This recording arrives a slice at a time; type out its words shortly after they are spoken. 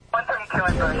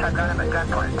killing brush. I got him at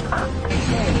gunpoint.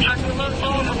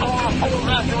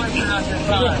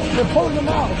 They're pulling them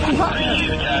out.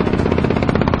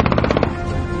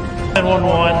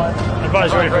 911.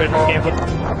 Advise ready for camp.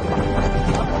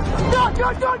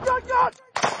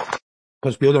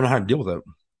 Because people don't know how to deal with it.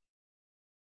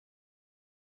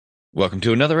 Welcome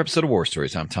to another episode of War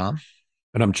Stories. I'm Tom.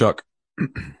 And I'm Chuck.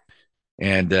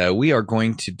 And we are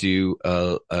going to do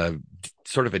a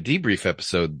sort of a debrief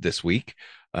episode this week.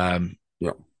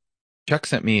 Chuck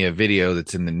sent me a video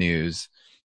that's in the news,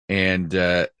 and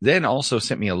then also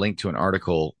sent me a link to an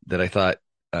article that I thought,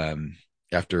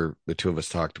 after the two of us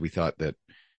talked, we thought that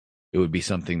it would be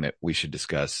something that we should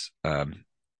discuss,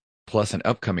 plus an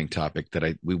upcoming topic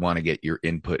that we want to get your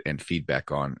input and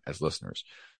feedback on as listeners.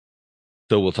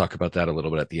 So we'll talk about that a little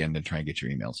bit at the end and try and get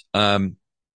your emails.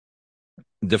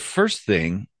 The first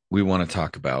thing we want to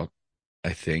talk about,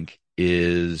 I think,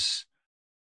 is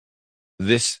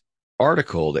this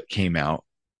article that came out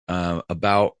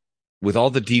about with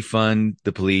all the defund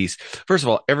the police. First of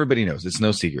all, everybody knows it's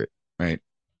no secret, right?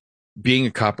 Being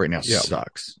a cop right now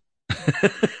sucks.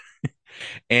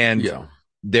 And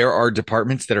there are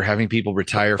departments that are having people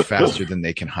retire faster than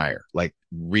they can hire, like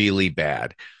really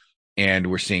bad. And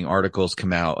we're seeing articles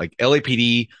come out like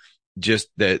LAPD, just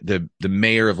the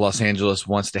mayor of Los Angeles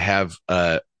wants to have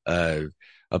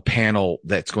a panel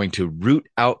that's going to root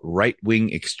out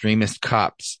right-wing extremist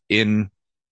cops in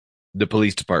the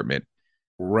police department.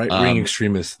 Right-wing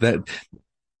extremists.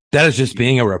 That is just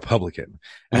being a Republican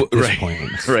at this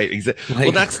point. Right.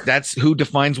 Exactly. Well, that's who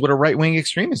defines what a right-wing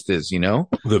extremist is, you know?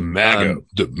 The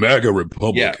MAGA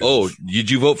Republicans. Yeah. Oh,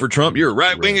 did you vote for Trump? You're a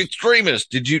right-wing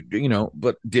extremist. Did you,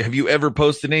 but have you ever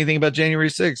posted anything about January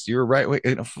 6th? You're a right-wing,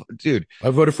 dude.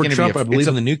 I voted for Trump. I believe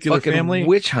in the nuclear family.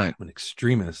 Witch hunt. I'm an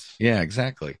extremist. Yeah,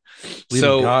 exactly.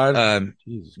 So,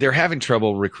 they're having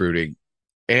trouble recruiting,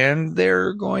 and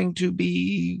they're going to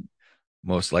be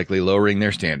most likely lowering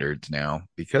their standards now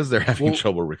because they're having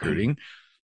trouble recruiting.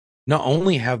 Not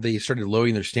only have they started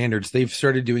lowering their standards, they've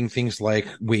started doing things like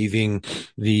waiving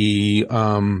the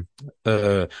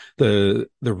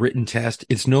written test.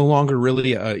 It's no longer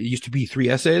really it used to be 3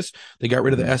 essays. They got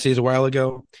rid of the essays a while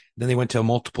ago. Then they went to a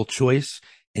multiple choice.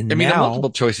 And I mean, now, a multiple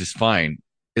choice is fine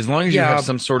as long as you have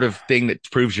some sort of thing that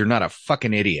proves you're not a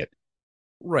fucking idiot.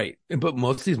 Right. But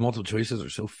most of these multiple choices are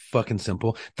so fucking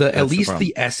simple. At least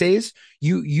the essays,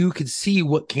 you could see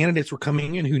what candidates were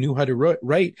coming in who knew how to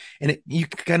write, and you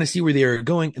could kind of see where they are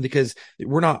going, because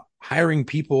we're not hiring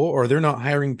people, or they're not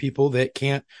hiring people that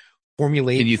can't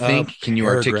formulate. Can you think? Can you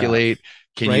articulate?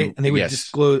 And they would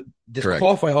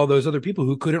disqualify all those other people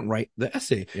who couldn't write the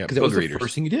essay, because that was the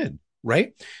first thing you did.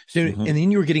 Right. So, and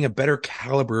then you were getting a better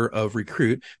caliber of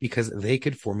recruit because they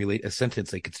could formulate a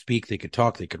sentence. They could speak, they could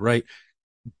talk, they could write.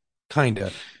 Kind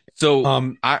of.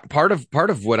 So, part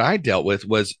of what I dealt with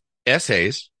was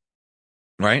essays,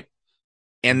 right?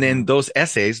 And then those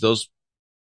essays, those,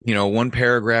 1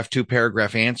 paragraph, 2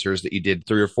 paragraph answers that you did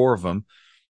 3 or 4 of them,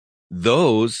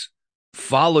 those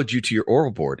followed you to your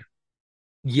oral board.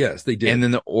 Yes, they did. And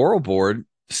then the oral board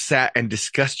sat and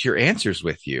discussed your answers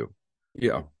with you.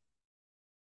 Yeah.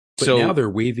 But now they're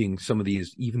waiving some of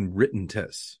these even written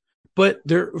tests. But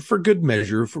they're for good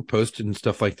measure, for post and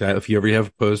stuff like that. If you ever have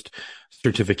a post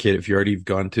certificate, if you already have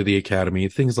gone to the academy,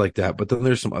 things like that. But then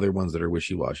there's some other ones that are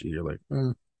wishy-washy. You're like,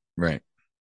 Right.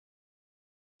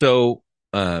 So,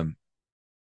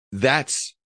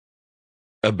 that's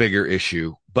a bigger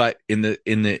issue. But in the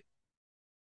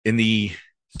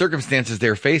circumstances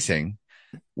they're facing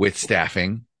with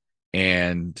staffing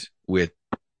and with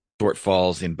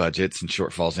shortfalls in budgets and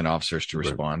shortfalls in officers to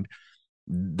respond,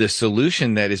 the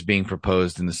solution that is being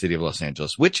proposed in the city of Los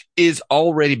Angeles, which is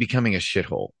already becoming a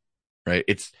shithole, right?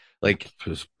 It's like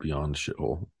just beyond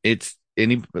shithole. It's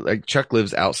like Chuck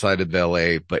lives outside of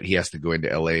LA, but he has to go into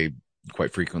LA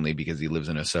quite frequently because he lives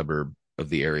in a suburb of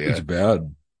the area. It's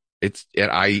bad.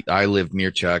 And I live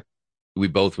near Chuck. We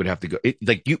both would have to go.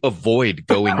 You avoid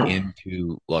going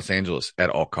into Los Angeles at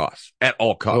all costs. At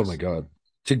all costs. Oh my God.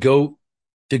 To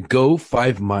go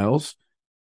 5 miles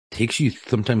takes you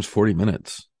sometimes 40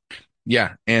 minutes.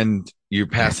 Yeah. And you're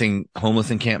passing homeless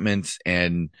encampments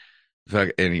and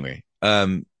anyway,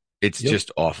 it's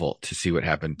just awful to see what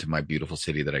happened to my beautiful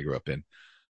city that I grew up in.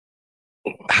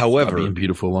 However, being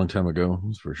beautiful a long time ago,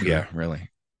 that's for sure. Yeah, really.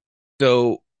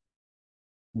 So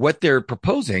what they're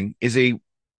proposing is I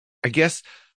guess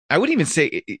I wouldn't even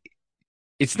say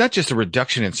it's not just a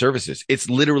reduction in services. It's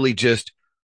literally just,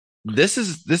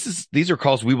 these are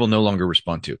calls we will no longer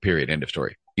respond to, period. End of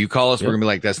story. You call us, we're going to be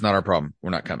like, that's not our problem. We're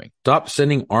not coming. Stop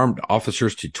sending armed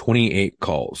officers to 28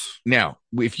 calls. Now,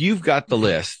 if you've got the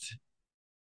list,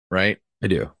 right? I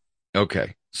do.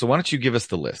 Okay. So why don't you give us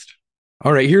the list?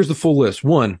 All right, here's the full list.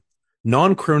 1,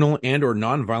 non-criminal and or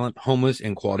non-violent homeless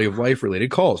and quality of life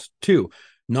related calls. 2,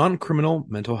 non-criminal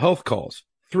mental health calls.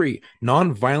 3,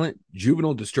 non-violent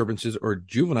juvenile disturbances or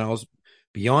juveniles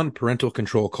beyond parental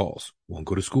control calls. Won't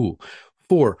go to school.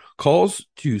 4, calls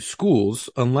to schools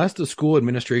unless the school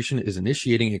administration is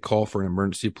initiating a call for an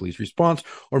emergency police response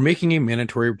or making a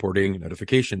mandatory reporting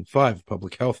notification. 5,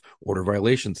 public health order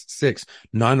violations. 6,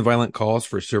 non-violent calls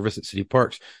for service at city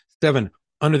parks. 7,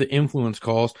 under the influence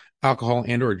calls, alcohol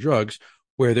and or drugs,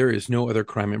 where there is no other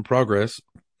crime in progress.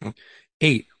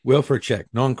 8, welfare check,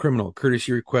 non-criminal,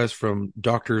 courtesy requests from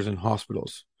doctors and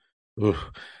hospitals. Ugh.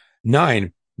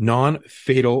 9,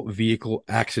 non-fatal vehicle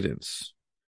accidents.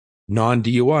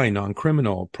 Non-DUI,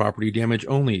 non-criminal, property damage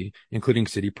only, including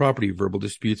city property, verbal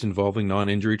disputes involving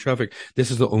non-injury traffic.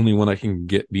 This is the only one I can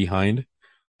get behind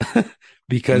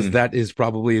because that is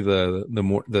probably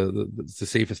the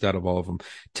safest out of all of them.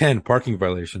 10, parking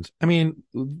violations. I mean,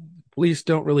 police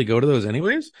don't really go to those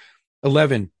anyways.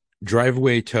 11,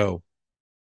 driveway tow.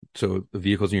 So the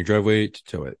vehicles in your driveway to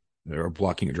tow it or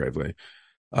blocking your driveway.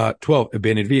 12,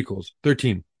 abandoned vehicles.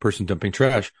 13, person dumping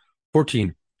trash.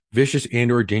 14, vicious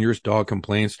and or dangerous dog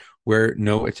complaints where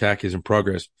no attack is in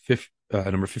progress.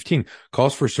 Number 15,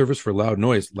 calls for service for loud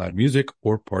noise, loud music,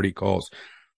 or party calls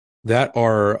that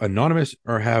are anonymous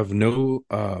or have no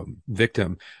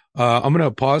victim. I'm going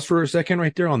to pause for a second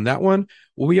right there on that one.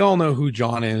 We all know who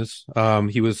John is.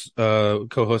 He was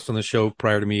co-host on the show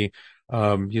prior to me. He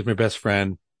was my best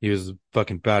friend. He was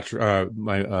fucking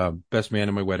my best man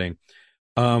at my wedding.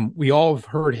 We all have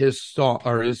heard his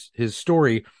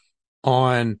story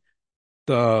on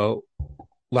the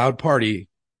loud party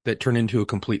that turned into a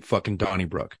complete fucking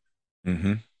Donnybrook.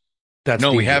 Mm-hmm. That's no,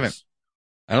 dangerous. we haven't.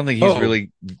 I don't think he's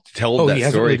really told that he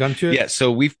hasn't story. Really gone to it? Yeah,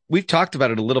 so we've talked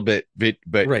about it a little bit,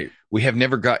 but right. We have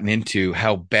never gotten into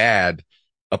how bad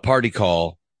a party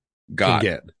call got.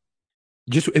 Can get.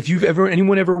 Just if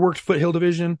anyone ever worked Foothill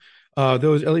Division,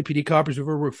 those LAPD coppers who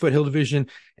ever worked Foothill Division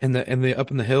and the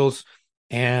up in the hills,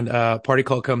 and party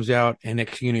call comes out, and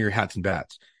next thing you know, your hats and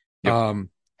bats. Yep.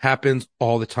 Happens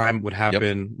all the time. Would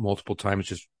happen multiple times.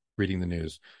 Just reading the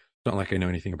news. It's not like I know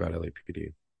anything about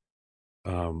LAPD.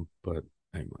 But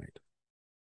I might.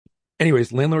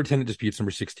 Anyways, landlord-tenant disputes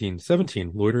number 16.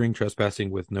 17, loitering, trespassing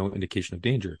with no indication of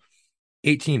danger.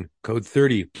 18, code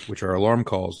 30, which are alarm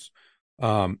calls,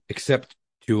 except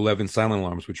to 11 silent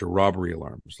alarms, which are robbery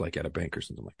alarms, like at a bank or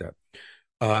something like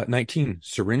that. 19,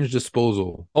 syringe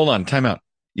disposal. Hold on, time out.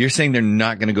 You're saying they're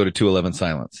not going to go to 211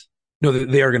 silence? No,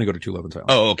 they are going to go to 211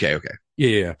 silence. Oh, okay.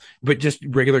 Yeah. But just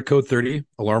regular code 30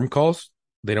 alarm calls,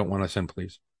 they don't want to send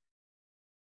police.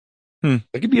 It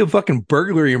could be a fucking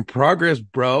burglary in progress,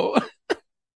 bro.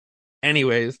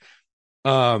 Anyways,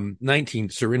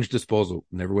 19, syringe disposal.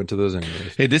 Never went to those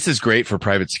anyways. Hey, this is great for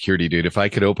private security, dude. If I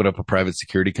could open up a private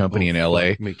security company in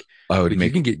LA, I would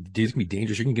make. These can be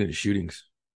dangerous. You can get into shootings.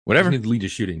 Whatever. Need to lead to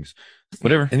shootings.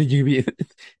 Whatever. And then you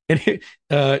can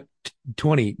be.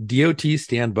 20, DOT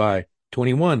standby.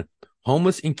 21,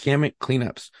 homeless encampment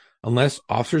cleanups unless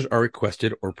officers are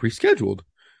requested or pre-scheduled.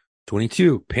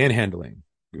 22, panhandling.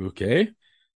 Okay.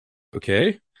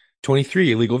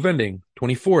 23, illegal vending.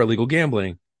 24, illegal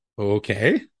gambling.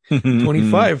 Okay.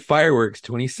 25, fireworks.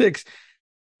 26,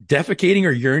 defecating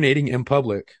or urinating in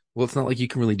public. Well, it's not like you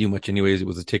can really do much anyways. It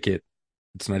was a ticket.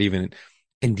 It's not even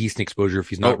indecent exposure if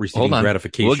he's not receiving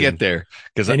gratification. We'll get there.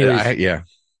 Because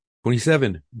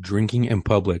 27, drinking in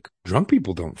public. Drunk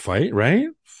people don't fight, right?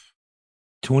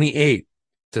 28,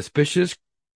 suspicious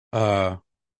walking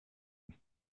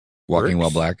Kirks?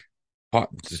 while black.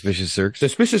 Suspicious Cirques.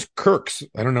 Suspicious Kirks.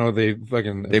 I don't know. They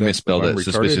misspelled it.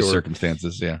 Suspicious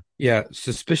circumstances. Yeah. Yeah.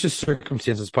 Suspicious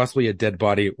circumstances, possibly a dead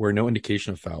body where no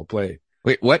indication of foul play.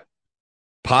 Wait, what?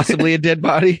 Possibly a dead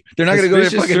body? They're not going to go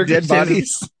to fucking dead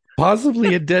bodies.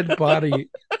 Possibly a dead body.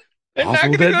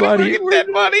 Possible dead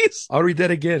bodies. I'll read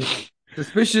that again.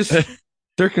 Suspicious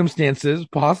circumstances,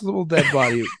 possible dead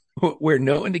body where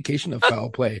no indication of foul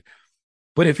play.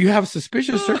 But if you have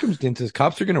suspicious circumstances,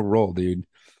 cops are going to roll, dude.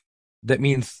 That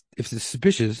means if it's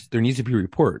suspicious, there needs to be a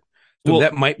report. So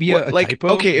that might be a typo.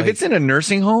 Okay, if it's in a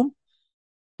nursing home,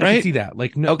 right? I can see that.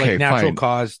 Like natural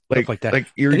cause, stuff like that. Like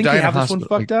you're I think dying they have in this one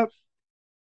fucked up.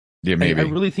 Yeah, maybe. I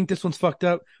really think this one's fucked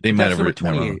up. They might have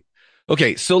written 28.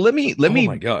 Okay, so let me. Oh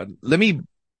my God. Let me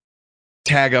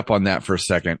tag up on that for a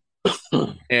second,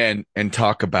 and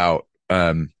talk about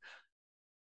on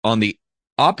the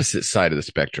opposite side of the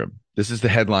spectrum. This is the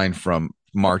headline from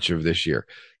March of this year.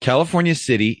 California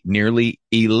City nearly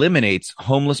eliminates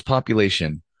homeless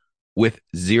population with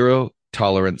zero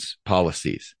tolerance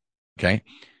policies. Okay.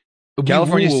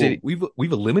 California City.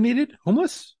 We've eliminated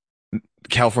homeless.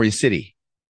 California City.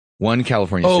 One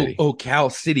California city. Oh,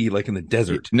 Cal City, like in the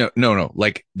desert. No.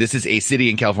 Like this is a city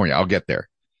in California. I'll get there.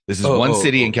 This is one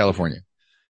city in California.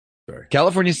 Sorry.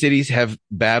 California cities have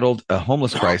battled a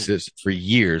homeless crisis for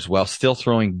years while still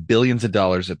throwing billions of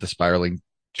dollars at the spiraling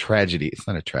tragedy. It's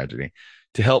not a tragedy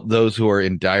to help those who are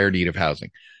in dire need of housing.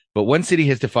 But one city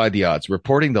has defied the odds,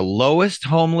 reporting the lowest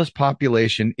homeless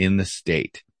population in the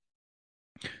state.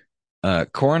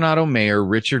 Coronado Mayor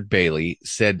Richard Bailey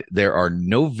said there are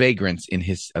no vagrants in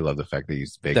his. I love the fact that he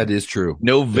used vagrants. That is true.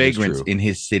 No vagrants in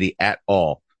his city at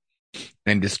all,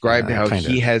 and described how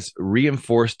he has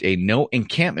reinforced a no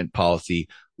encampment policy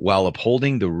while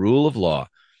upholding the rule of law.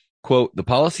 Quote, the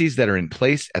policies that are in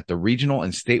place at the regional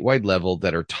and statewide level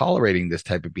that are tolerating this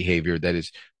type of behavior that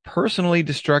is personally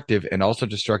destructive and also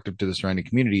destructive to the surrounding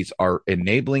communities are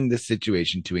enabling this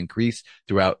situation to increase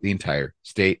throughout the entire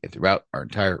state and throughout our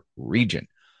entire region.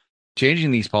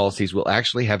 Changing these policies will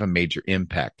actually have a major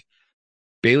impact.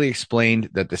 Bailey explained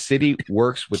that the city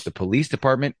works with the police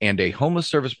department and a homeless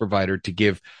service provider to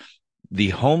give the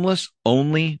homeless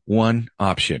only one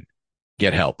option: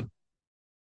 get help.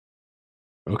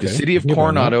 Okay. The city of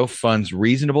Coronado funds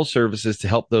reasonable services to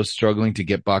help those struggling to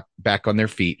get back on their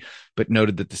feet, but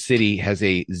noted that the city has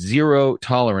a zero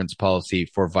tolerance policy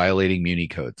for violating muni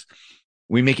codes.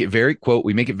 We make it very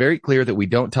clear that we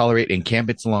don't tolerate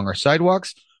encampments along our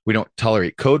sidewalks. We don't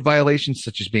tolerate code violations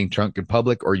such as being drunk in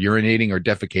public or urinating or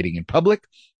defecating in public.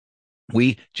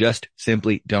 We just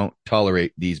simply don't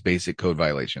tolerate these basic code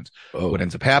violations. What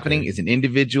ends up happening is an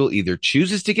individual either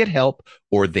chooses to get help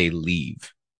or they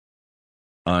leave.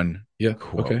 Unquote. Yeah.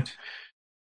 Okay.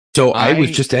 So I was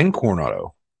just in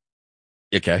Coronado.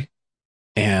 Okay.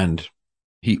 And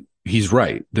he's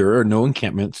right. There are no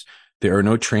encampments. There are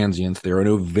no transients. There are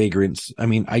no vagrants. I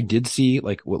mean, I did see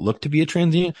like what looked to be a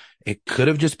transient. It could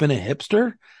have just been a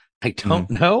hipster. I don't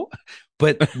know,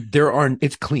 but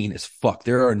it's clean as fuck.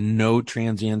 There are no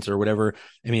transients or whatever.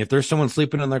 I mean, if there's someone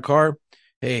sleeping in their car,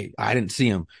 hey, I didn't see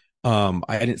him.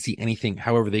 I didn't see anything.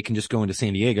 However, they can just go into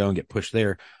San Diego and get pushed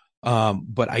there.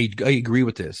 But I agree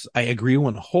with this. I agree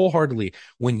wholeheartedly.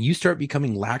 When you start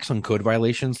becoming lax on code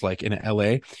violations, like in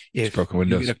LA, if broken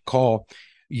windows. You get a call,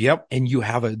 yep, and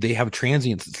they have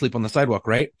transients that sleep on the sidewalk,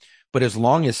 right? But as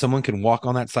long as someone can walk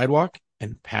on that sidewalk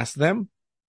and pass them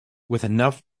with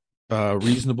enough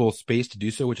reasonable space to do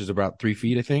so, which is about 3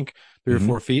 feet, I think, 3 or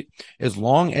 4 feet, as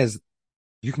long as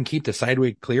you can keep the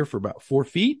sidewalk clear for about 4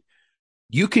 feet,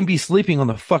 you can be sleeping on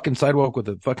the fucking sidewalk with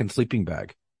a fucking sleeping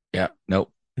bag. Yeah,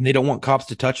 nope. And they don't want cops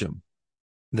to touch them.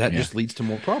 That just leads to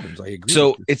more problems. I agree.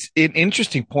 So it's an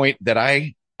interesting point that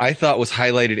I thought was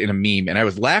highlighted in a meme, and I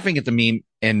was laughing at the meme,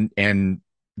 and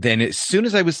then as soon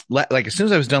as I was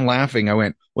done laughing, I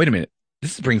went, wait a minute,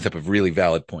 this brings up a really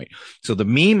valid point. So the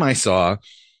meme I saw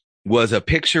was a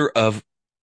picture of,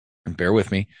 and bear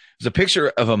with me, it was a picture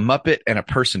of a Muppet and a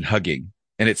person hugging,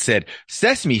 and it said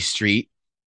Sesame Street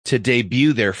to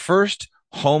debut their first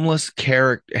homeless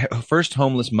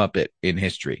Muppet in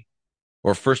history,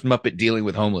 or first Muppet dealing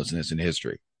with homelessness in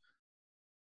history.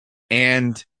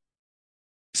 And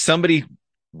somebody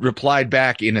replied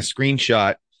back in a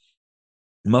screenshot,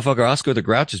 motherfucker, Oscar the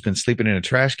Grouch has been sleeping in a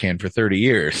trash can for 30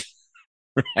 years.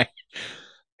 Right?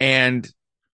 And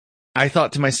I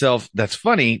thought to myself, that's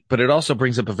funny, but it also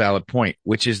brings up a valid point,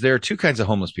 which is there are two kinds of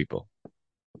homeless people: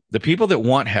 the people that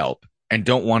want help and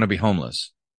don't want to be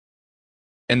homeless,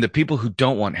 and the people who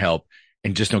don't want help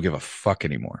and just don't give a fuck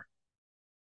anymore.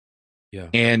 Yeah.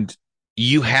 And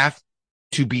you have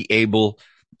to be able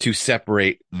to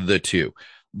separate the two.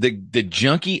 The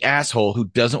junkie asshole who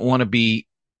doesn't want to be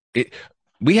it.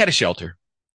 We had a shelter.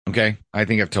 Okay. I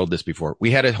think I've told this before.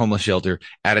 We had a homeless shelter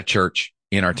at a church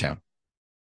in our town.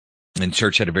 And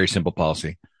church had a very simple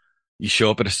policy. You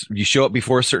show up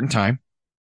before a certain time,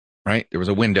 right? There was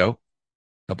a window,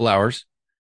 a couple hours.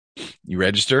 You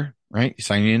register, right? You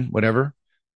sign in, whatever.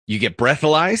 You get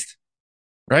breathalyzed,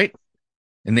 right?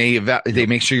 And they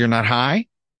make sure you're not high.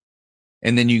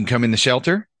 And then you can come in the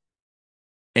shelter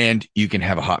and you can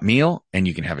have a hot meal and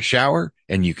you can have a shower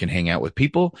and you can hang out with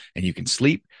people and you can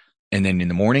sleep. And then in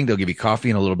the morning, they'll give you coffee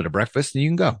and a little bit of breakfast and you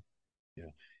can go. Yeah.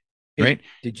 Hey, right?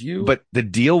 But the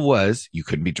deal was you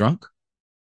couldn't be drunk.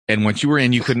 And once you were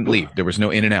in, you couldn't leave. There was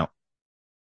no in and out.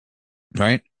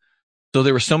 Right? So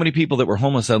there were so many people that were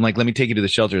homeless. I'm like, let me take you to the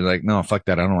shelter. They're like, no, fuck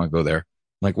that. I don't want to go there. I'm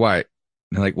like, why? And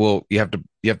they're like, well, you have to,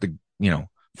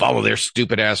 follow their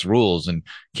stupid ass rules and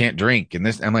can't drink. And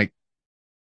this, I'm like,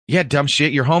 yeah, dumb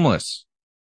shit. You're homeless.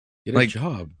 Get a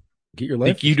job. Get your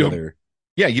life together.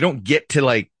 You don't get to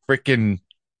like freaking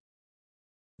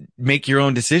make your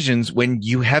own decisions when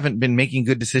you haven't been making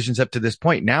good decisions up to this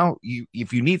point. Now,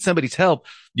 if you need somebody's help,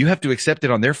 you have to accept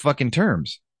it on their fucking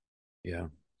terms. Yeah.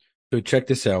 So check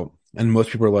this out. And most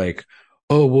people are like,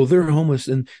 oh, well, they're homeless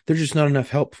and there's just not enough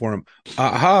help for them.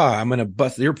 Aha, I'm going to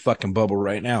bust your fucking bubble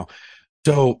right now.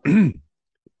 So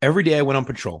every day I went on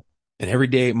patrol, and every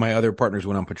day my other partners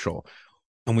went on patrol,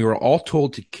 and we were all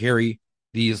told to carry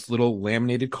these little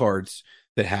laminated cards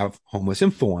that have homeless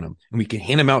info on them, and we can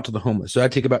hand them out to the homeless. So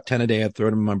I'd take about 10 a day. I'd throw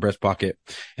them in my breast pocket,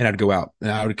 and I'd go out,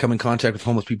 and I would come in contact with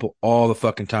homeless people all the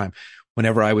fucking time.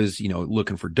 Whenever I was,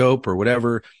 looking for dope or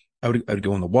whatever, I would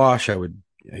go in the wash. I would,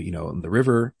 in the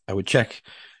river, I would check,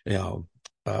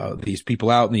 these people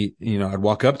out, and I'd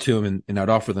walk up to them and I'd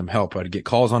offer them help. I'd get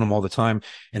calls on them all the time,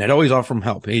 and I'd always offer them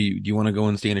help. Hey, do you want to go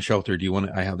and stay in a shelter?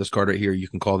 I have this card right here. You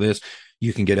can call this.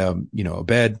 You can get a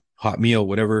bed, hot meal,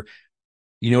 whatever.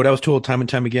 You know what I was told time and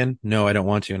time again? No, I don't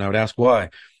want to. And I would ask why.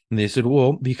 And they said,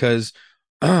 well, because,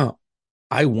 I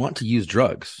want to use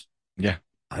drugs. Yeah.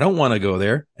 I don't want to go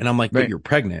there. And I'm like, but you're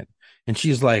pregnant. And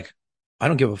she's like, I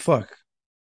don't give a fuck.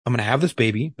 I'm going to have this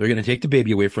baby. They're going to take the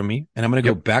baby away from me, and I'm going to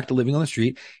go back to living on the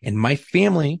street. And my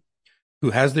family, who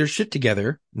has their shit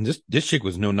together, and this chick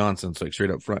was no nonsense, like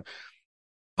straight up front.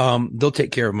 They'll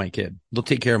take care of my kid. They'll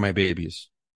take care of my babies.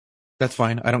 That's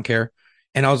fine. I don't care.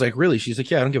 And I was like, really? She's like,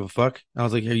 yeah, I don't give a fuck. I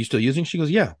was like, are you still using? She goes,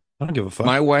 yeah, I don't give a fuck.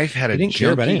 My wife had didn't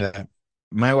care about any of that.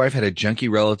 My wife had a junkie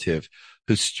relative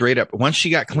who straight up, once she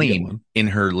got clean in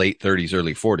her late 30s,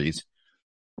 early 40s,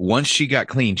 once she got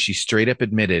clean, she straight up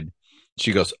admitted,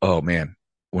 she goes, oh man,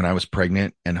 when I was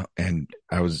pregnant and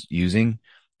I was using,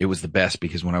 it was the best,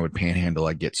 because when I would panhandle,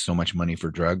 I'd get so much money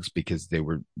for drugs because they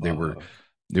were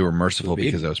merciful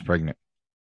because I was pregnant.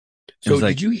 So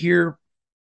did you hear?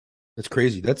 That's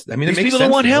crazy. These people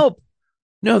don't want help.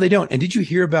 No, they don't. And did you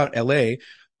hear about LA?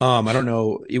 I don't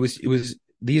know. It was,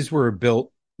 these were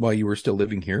built while you were still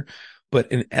living here,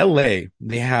 but in LA,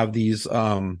 they have these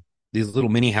little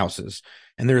mini houses,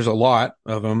 and there's a lot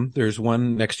of them. There's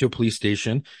one next to a police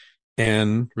station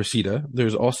and Reseda.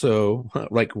 There's also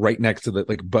like right next to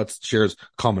butts shares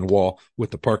common wall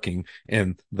with the parking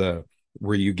and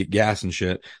where you get gas and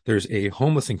shit. There's a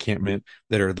homeless encampment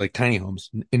that are like tiny homes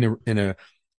in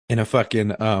a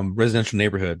fucking residential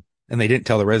neighborhood, and they didn't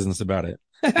tell the residents about it.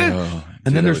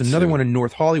 And then there's another one in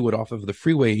North Hollywood off of the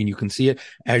freeway, and you can see it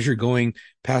as you're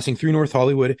passing through North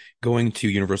Hollywood, going to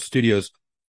Universal Studios.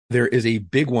 There is a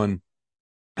big one.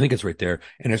 I think it's right there,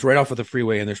 and it's right off of the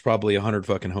freeway, and there's probably 100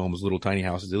 fucking homes, little tiny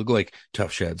houses. They look like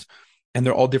tough sheds, and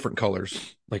they're all different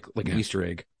colors, like an Easter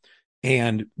egg.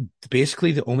 And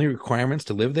basically the only requirements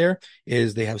to live there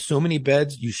is they have so many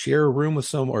beds. You share a room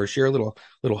with or share a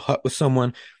little hut with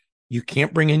someone. You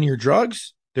can't bring in your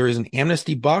drugs. There is an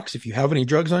amnesty box. If you have any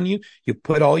drugs on you, you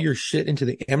put all your shit into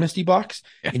the amnesty box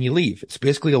and you leave. It's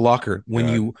basically a locker.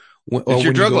 It's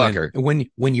your drug locker.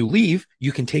 When you leave,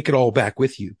 you can take it all back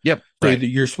with you. Yep. So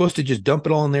you're supposed to just dump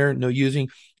it all in there, no using.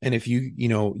 And if you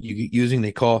get using,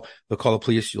 they'll call the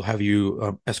police. You'll have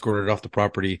you escorted off the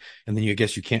property, and then you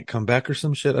guess you can't come back or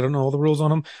some shit. I don't know all the rules on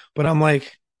them, but I'm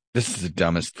like, this is the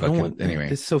dumbest fucking. Anyway,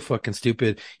 it's so fucking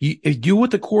stupid. You do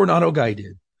what the Coronado guy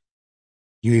did.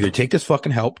 You either take this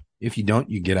fucking help. If you don't,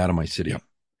 you get out of my city. Yep.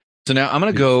 So now I'm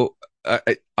going to go.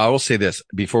 I will say this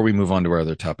before we move on to our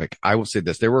other topic. I will say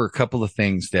this. There were a couple of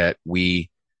things that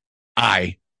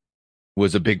I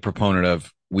was a big proponent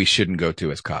of we shouldn't go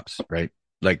to as cops, right?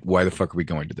 Like, why the fuck are we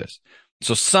going to this?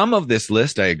 So some of this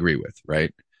list I agree with,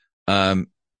 right?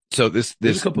 So this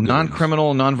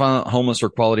non-criminal, non-violent, homeless, or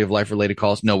quality of life related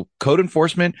calls. No, code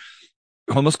enforcement,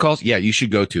 homeless calls. Yeah, you should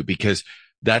go to, because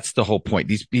that's the whole point.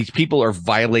 These people are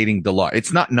violating the law.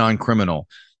 It's not non-criminal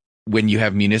when you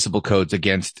have municipal codes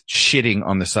against shitting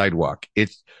on the sidewalk.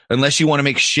 It's unless you want to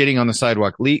make shitting on the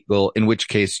sidewalk legal, in which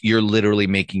case you're literally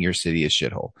making your city a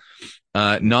shithole.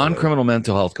 Non-criminal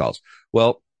mental health calls.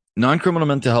 Well, non-criminal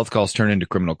mental health calls turn into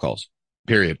criminal calls.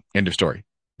 Period. End of story.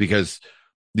 Because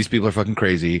these people are fucking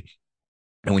crazy.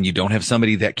 And when you don't have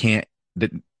somebody that can't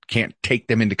take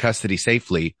them into custody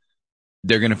safely,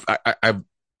 they're going to,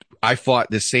 I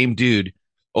fought this same dude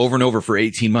over and over for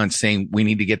 18 months saying, we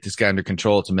need to get this guy under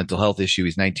control. It's a mental health issue.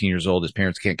 He's 19 years old. His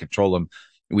parents can't control him.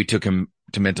 We took him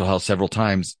to mental health several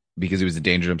times because he was a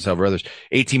danger to himself or others.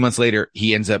 18 months later,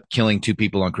 he ends up killing 2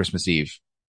 people on Christmas Eve.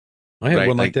 I had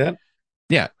one like that.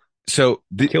 Yeah. So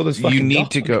you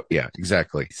need to go. Yeah,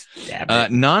 exactly.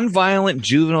 Non-violent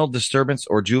juvenile disturbance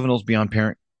or juveniles beyond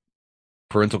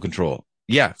parental control.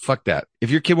 Yeah, fuck that. If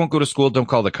your kid won't go to school, don't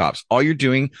call the cops. All you're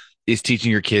doing is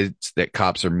teaching your kids that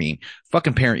cops are mean.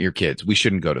 Fucking parent your kids. We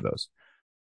shouldn't go to those.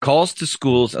 Calls to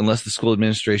schools unless the school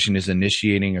administration is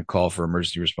initiating a call for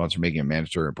emergency response or making a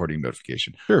mandatory reporting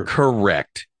notification. Sure.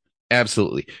 Correct.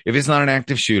 Absolutely. If it's not an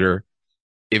active shooter,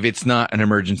 if it's not an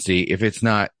emergency, if it's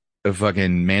not a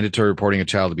fucking mandatory reporting of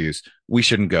child abuse, we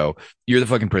shouldn't go. You're the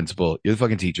fucking principal. You're the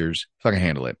fucking teachers. Fucking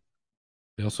handle it.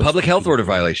 Public health order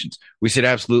violations. We should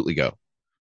absolutely go.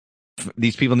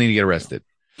 These people need to get arrested.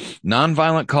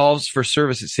 Nonviolent calls for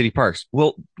service at city parks.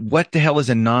 Well, what the hell is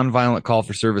a nonviolent call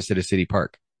for service at a city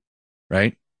park?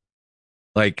 Right?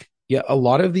 Like, yeah, a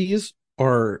lot of these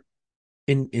are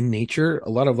in nature, a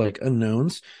lot of like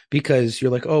unknowns, because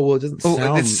you're like, oh, well, it doesn't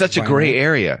sound it's such violent, a gray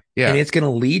area. Yeah. and it's going to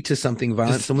lead to something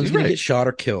violent. Someone's going to get shot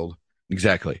or killed.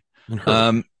 Exactly. And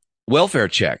hurt. Welfare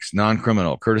checks,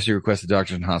 non-criminal, courtesy requested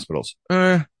doctors and hospitals.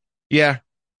 Yeah.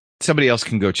 Somebody else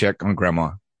can go check on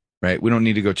grandma, right? We don't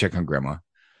need to go check on grandma.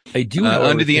 I do.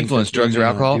 Under the influence, drugs or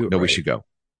alcohol? No, right. we should go.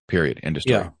 Period. End of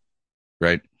story. Yeah.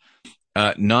 Right.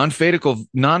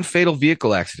 Non-fatal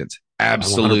vehicle accidents.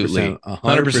 Absolutely.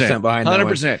 100% behind that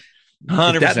 100%.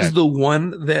 100%. That is the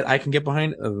one that I can get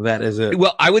behind. That is it.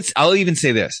 Well, I'll even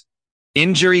say this.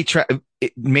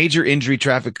 Major injury,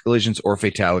 traffic collisions, or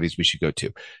fatalities we should go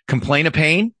to. Complaint of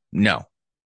pain? No.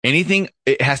 Anything,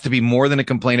 it has to be more than a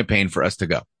complaint of pain for us to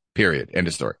go. Period. End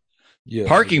of story. Yeah.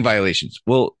 Parking violations.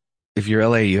 Well, if you're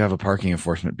LA, you have a parking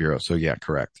enforcement bureau. So yeah,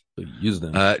 correct. Use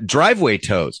them. Driveway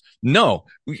tows. No,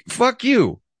 fuck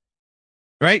you.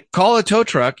 Right? Call a tow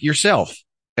truck yourself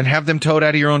and have them towed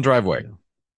out of your own driveway.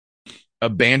 Yeah.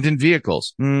 Abandoned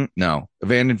vehicles. No,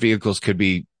 abandoned vehicles could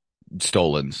be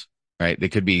stolens, right? They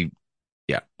could be,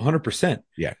 100%.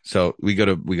 Yeah. So we go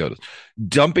to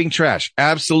dumping trash.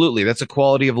 Absolutely. That's a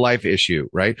quality of life issue,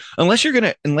 right? Unless you're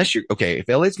okay. If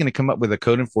LA's going to come up with a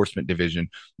code enforcement division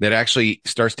that actually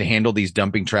starts to handle these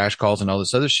dumping trash calls and all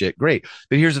this other shit, great.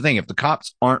 But here's the thing. If the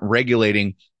cops aren't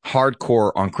regulating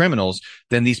hardcore on criminals,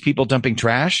 then these people dumping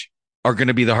trash are going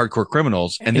to be the hardcore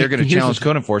criminals, and they're going to challenge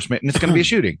code enforcement, and it's going to be a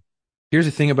shooting. Here's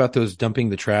the thing about those dumping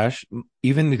the trash,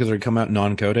 even because they come out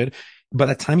non-coded. By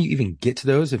the time you even get to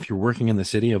those, if you're working in the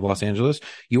city of Los Angeles,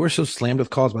 you are so slammed with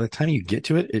calls. By the time you get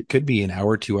to it, it could be an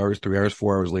hour, 2 hours, 3 hours,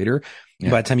 4 hours later. Yeah.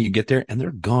 By the time you get there, and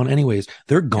they're gone anyways.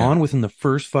 They're gone within the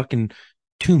first fucking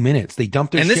 2 minutes. They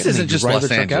dump their shit. And this isn't and just Los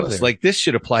Angeles. Like, this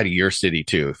should apply to your city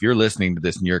too. If you're listening to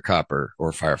this and you're a cop or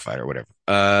firefighter or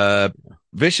whatever.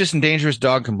 Vicious and dangerous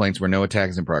dog complaints where no attack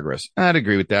is in progress. I'd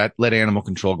agree with that. Let animal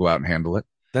control go out and handle it.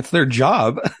 That's their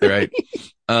job. Right.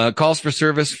 Calls for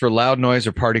service for loud noise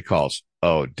or party calls.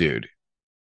 Oh, dude.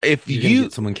 If you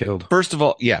get someone killed, first of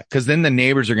all, yeah, because then the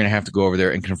neighbors are going to have to go over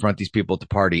there and confront these people at the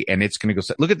party, and it's going to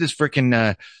go. Look at this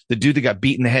freaking the dude that got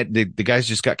beat in the head. The guys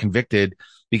just got convicted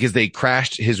because they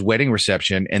crashed his wedding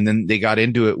reception, and then they got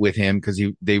into it with him because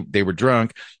they were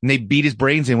drunk, and they beat his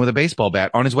brains in with a baseball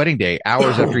bat on his wedding day,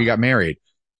 hours after he got married.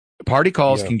 Party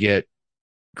calls can get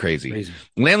crazy.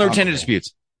 Landlord tenant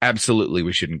disputes. Absolutely,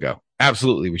 we shouldn't go.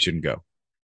 Absolutely, we shouldn't go.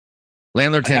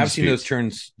 Landlord tenant disputes.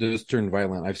 I've seen those turn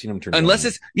violent. I've seen them turn unless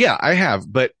violent. I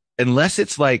have, but unless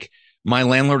it's like my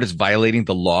landlord is violating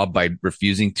the law by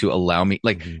refusing to allow me,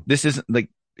 like this isn't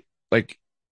like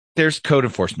there's code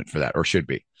enforcement for that, or should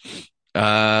be.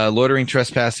 Loitering,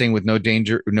 trespassing with no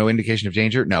indication of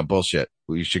danger. No, bullshit.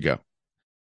 We should go.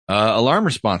 Alarm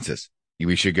responses.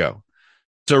 We should go.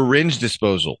 Syringe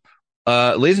disposal.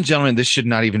 Ladies and gentlemen, this should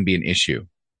not even be an issue.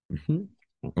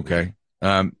 Okay.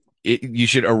 You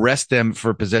should arrest them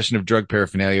for possession of drug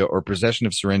paraphernalia or possession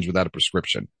of syringe without a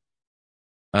prescription.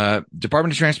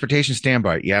 Department of Transportation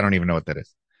standby. Yeah, I don't even know what that is.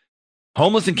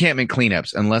 Homeless encampment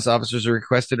cleanups, unless officers are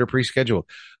requested or pre-scheduled.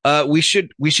 We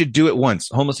should do it once.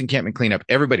 Homeless encampment cleanup.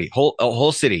 Everybody,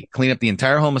 whole city, clean up the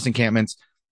entire homeless encampments,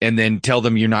 and then tell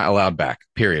them you're not allowed back.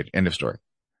 Period. End of story.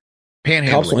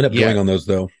 Panhandling. Cops will end up going on those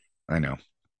though. I know.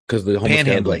 Because the homeless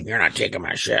panhandling. You're not taking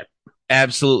my shit.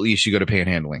 Absolutely, you should go to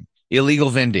panhandling. Illegal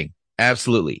vending.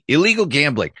 Absolutely. Illegal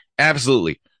gambling.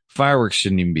 Absolutely. Fireworks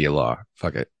shouldn't even be a law.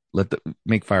 Fuck it.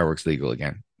 Make fireworks legal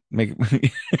again. Make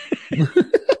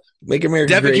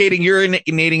America defecating, great.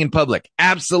 urinating in public.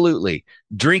 Absolutely.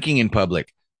 Drinking in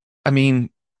public. I mean,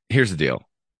 here's the deal.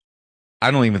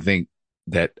 I don't even think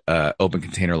that open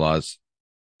container laws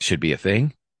should be a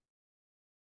thing.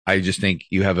 I just think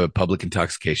you have a public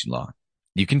intoxication law.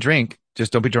 You can drink,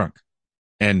 just don't be drunk.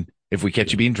 And if we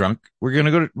catch you being drunk, we're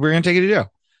gonna take you to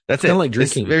jail. That's it. Kind of like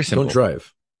drinking. It's very simple. Don't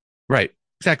drive. Right.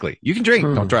 Exactly. You can drink,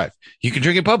 don't drive. You can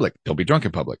drink in public. Don't be drunk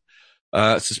in public.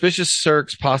 Suspicious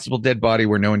search, possible dead body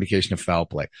where no indication of foul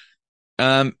play.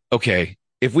 Okay.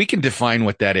 If we can define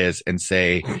what that is and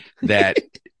say that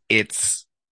it's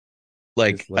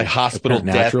like a hospital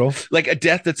death, natural, like a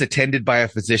death that's attended by a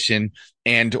physician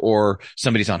and or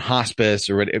somebody's on hospice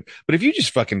or whatever. But if you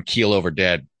just fucking keel over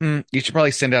dead, you should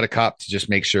probably send out a cop to just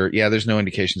make sure, yeah, there's no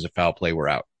indications of foul play, we're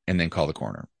out, and then call the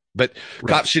coroner. But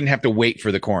cops shouldn't have to wait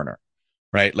for the coroner,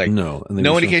 right? Like no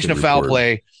indication of foul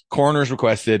play, coroner's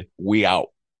requested, we out.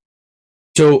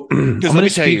 So because let me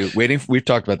tell you, we've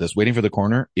talked about this, waiting for the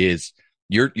coroner is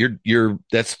you're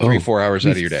that's 3-4 hours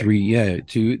out of your day.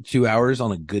 2 hours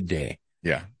on a good day.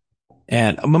 Yeah.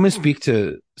 And I'm going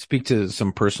to speak to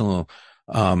some personal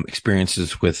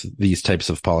experiences with these types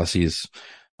of policies.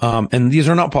 And these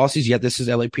are not policies yet. This is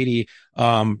LAPD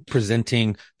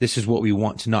presenting, this is what we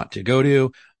want not to go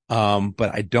to.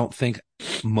 But I don't think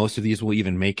most of these will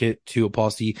even make it to a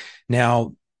policy.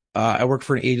 Now, I work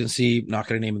for an agency, not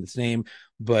going to name its name,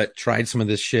 but tried some of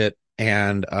this shit.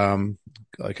 And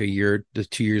like 2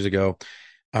 years ago,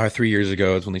 3 years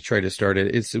ago is when they tried to start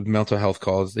it. It's mental health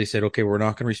calls. They said, okay, we're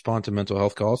not going to respond to mental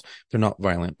health calls. They're not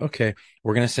violent. Okay,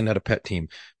 we're going to send out a PET team.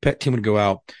 PET team would go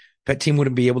out. PET team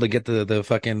wouldn't be able to get the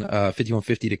fucking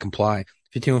 5150 to comply.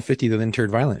 5150 would then turn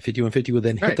violent. 5150 would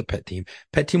then hit the PET team.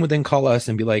 PET team would then call us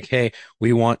and be like, hey,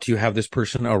 we want to have this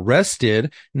person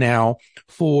arrested now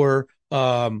for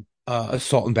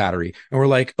assault and battery. And we're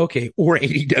like, okay, or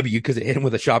ADW because it hit him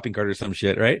with a shopping cart or some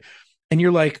shit, right? And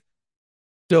you're like,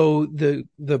 so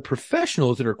the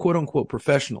professionals that are quote unquote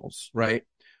professionals, right,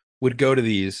 would go to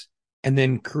these and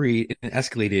then create and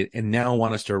escalate it and now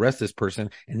want us to arrest this person.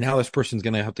 And now this person's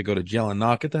going to have to go to jail and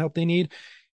not get the help they need.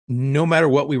 No matter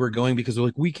what we were going, because they're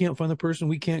like, we can't find the person.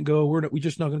 We can't go. We're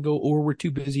just not going to go, or we're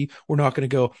too busy. We're not going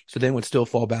to go. So then would still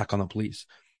fall back on the police.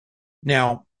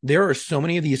 Now, there are so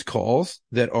many of these calls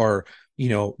that are,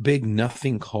 big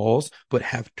nothing calls, but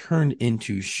have turned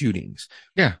into shootings.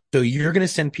 Yeah. So you're going to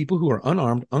send people who are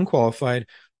unarmed, unqualified,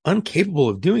 incapable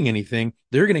of doing anything.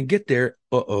 They're going to get there.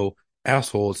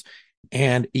 Assholes.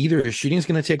 And either a shooting is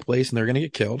going to take place and they're going to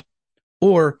get killed,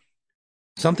 or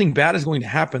something bad is going to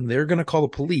happen. They're going to call the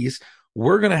police.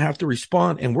 We're going to have to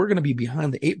respond, and we're going to be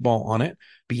behind the 8 ball on it,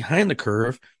 behind the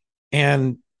curve.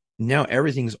 And now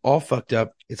everything's all fucked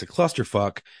up. It's a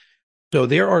clusterfuck. So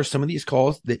there are some of these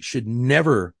calls that should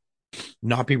never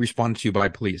not be responded to by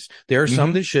police. There are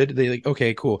some that should. They like,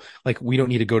 okay, cool. Like, we don't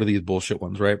need to go to these bullshit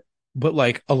ones, right? But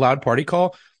like a loud party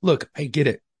call, look, I get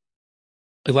it.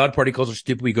 A lot of party calls are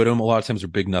stupid. We go to them. A lot of times they're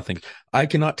big nothings. I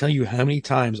cannot tell you how many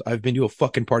times I've been to a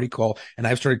fucking party call and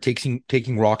I've started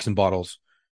taking rocks and bottles.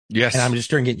 Yes. And I'm just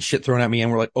starting getting shit thrown at me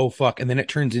and we're like, oh fuck. And then it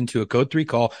turns into a code 3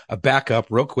 call, a backup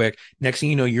real quick. Next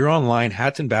thing you know, you're online,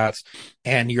 hats and bats,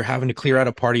 and you're having to clear out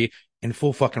a party in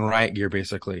full fucking riot gear,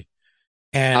 basically.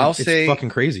 And it's fucking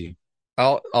crazy.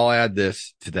 I'll add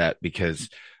this to that because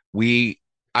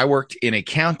I worked in a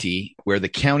county where the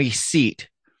county seat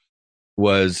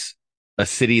was a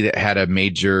city that had a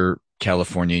major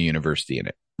California university in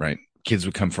it, right? Kids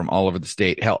would come from all over the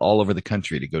state, hell, all over the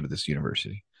country to go to this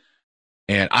university.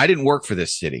 And I didn't work for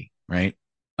this city, right?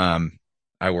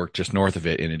 I worked just north of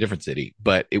it in a different city,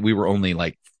 but we were only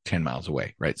like 10 miles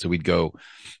away, right? So we'd go,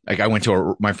 like I went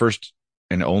to my first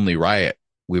and only riot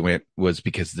was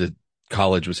because the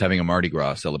college was having a Mardi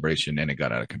Gras celebration and it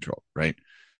got out of control, right?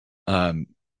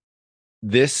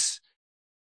 This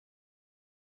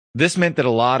meant that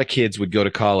a lot of kids would go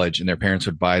to college and their parents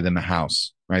would buy them a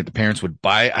house, right? The parents would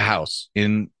buy a house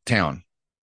in town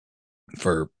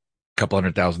for a couple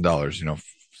 $100,000,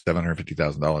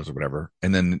 $750,000 or whatever.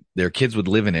 And then their kids would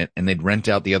live in it and they'd rent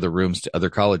out the other rooms to other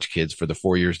college kids for the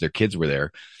 4 years their kids were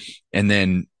there. And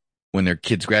then when their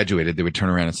kids graduated, they would turn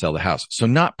around and sell the house. So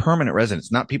not permanent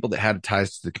residents, not people that had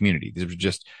ties to the community. These were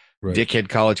just dickhead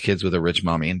college kids with a rich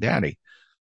mommy and daddy.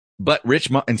 But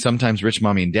and sometimes rich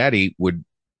mommy and daddy would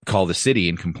call the city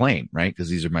and complain, right? Because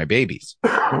these are my babies.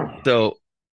 So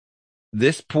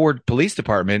this poor police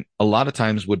department a lot of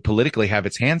times would politically have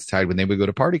its hands tied when they would go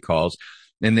to party calls,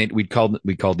 and we called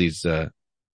these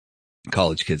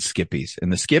college kids skippies,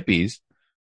 and the skippies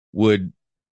would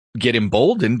get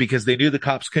emboldened because they knew the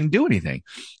cops couldn't do anything.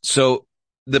 So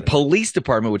the police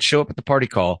department would show up at the party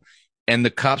call and the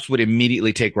cops would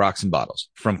immediately take rocks and bottles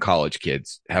from college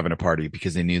kids having a party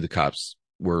because they knew the cops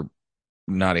were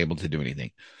not able to do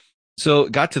anything. So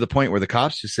it got to the point where the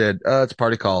cops just said, it's a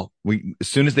party call. As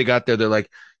soon as they got there, they're like,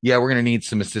 yeah, we're going to need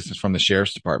some assistance from the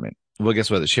sheriff's department. Well,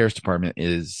 guess what? The sheriff's department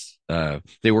is,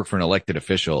 they work for an elected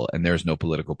official and there's no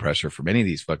political pressure from any of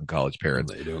these fucking college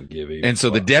parents. They don't give a And so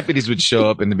the deputies would show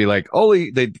up and they'd be like,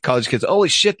 the college kids, holy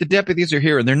shit, the deputies are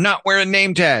here and they're not wearing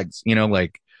name tags.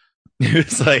 Like, it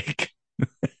was like,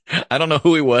 I don't know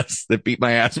who he was that beat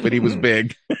my ass, but he was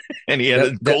big and he had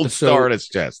a gold star on his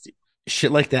chest.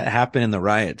 Shit like that happened in the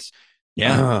riots.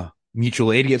 Yeah.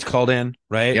 Mutual aid gets called in,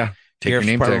 right? Yeah. Take your Sheriff's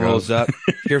name department tag off. rolls up.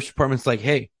 Sheriff's department's like,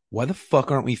 hey, why the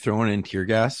fuck aren't we throwing in tear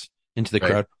gas into the Right.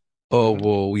 crowd? Oh,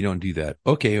 well, we don't do that.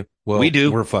 Okay, well, We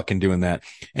do. We're fucking doing that.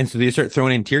 And so they start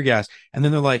throwing in tear gas, and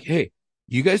then they're like, hey,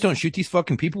 you guys don't shoot these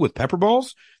fucking people with pepper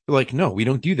balls? They're like, no, we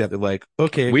don't do that. They're like,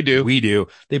 okay, We do. We do.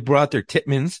 They brought their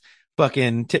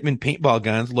fucking Tippmann paintball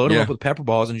guns, load them Yeah. up with pepper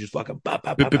balls, and just fucking bop,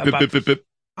 bop, Bip, bop, bip, bop, bip, bop. bip, bip.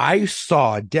 I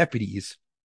saw deputies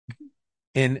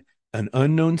in an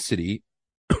unknown city,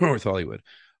 North Hollywood.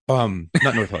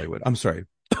 Not North Hollywood. I'm sorry,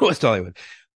 West Hollywood.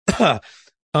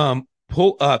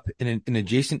 Pull up in an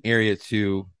adjacent area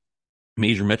to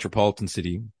major metropolitan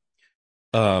city.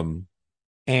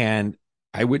 And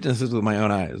I witnessed this with my own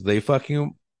eyes. They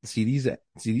fucking see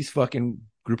these fucking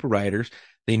group of rioters.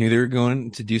 They knew they were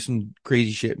going to do some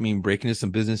crazy shit, breaking into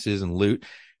some businesses and loot.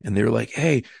 And they were like,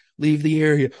 hey, leave the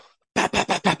area. Pop, pop,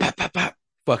 pop, pop, pop, pop, pop.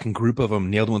 Fucking group of them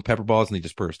nailed them with pepper balls and they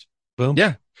dispersed. Boom.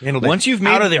 Yeah. Handled it. Once you've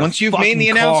Out of made their once you've made fucking the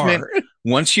car. announcement,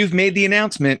 once you've made the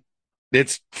announcement,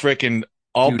 it's freaking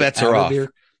all Dude, bets are off.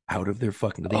 Out of their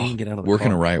fucking. They didn't even get out of the Working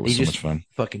car. a riot was They so just much fun.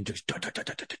 Fucking just.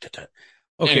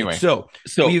 Okay, Anyway, so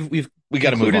we've we got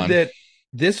to move concluded on. that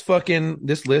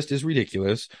this list is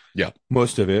ridiculous. Yeah.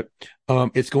 Most of it.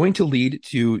 It's going to lead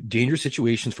to dangerous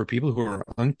situations for people who are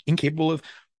incapable of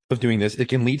doing this. It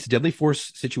can lead to deadly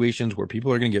force situations where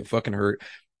people are going to get fucking hurt.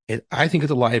 I think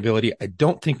it's a liability. I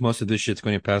don't think most of this shit's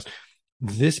going to pass.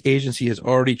 This agency has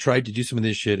already tried to do some of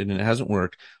this shit and it hasn't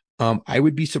worked. I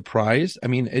would be surprised. I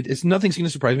mean, it's nothing's going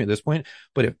to surprise me at this point,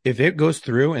 but if it goes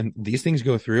through and these things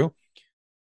go through,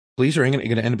 police are going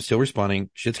to end up still responding.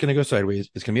 Shit's going to go sideways.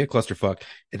 It's going to be a clusterfuck.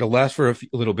 It'll last for a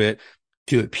little bit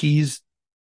to appease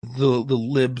the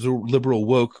libs or liberal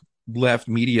woke left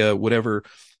media, whatever.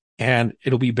 And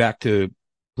it'll be back to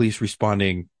police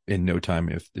responding in no time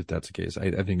if that's the case. I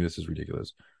think this is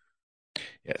ridiculous.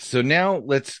 Yeah. So now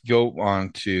let's go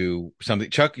on to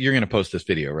something. Chuck, you're going to post this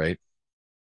video, right?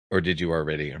 Or did you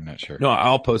already? I'm not sure. No,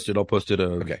 I'll post it.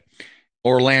 Okay.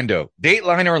 Orlando.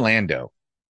 Dateline Orlando.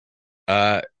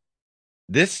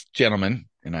 This gentleman,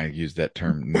 and I use that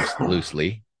term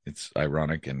loosely. It's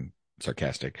ironic and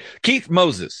sarcastic. Keith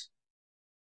Moses.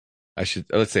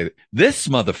 Let's say this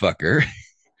motherfucker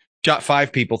shot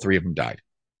 5 people. 3 of them died.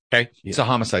 Okay. Yeah. It's a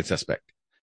homicide suspect.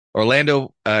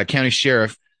 Orlando County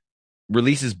Sheriff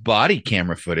releases body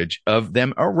camera footage of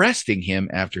them arresting him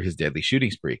after his deadly shooting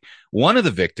spree. One of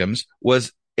the victims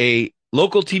was a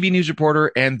local TV news reporter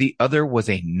and the other was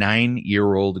a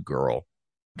 9-year-old girl.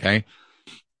 Okay.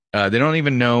 They don't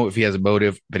even know if he has a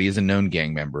motive, but he is a known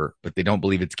gang member, but they don't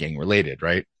believe it's gang related,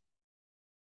 right?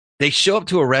 They show up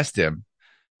to arrest him.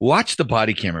 Watch the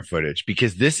body camera footage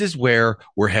because this is where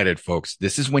we're headed, folks.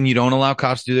 This is when you don't allow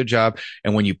cops to do their job.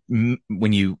 And when you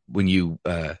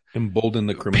embolden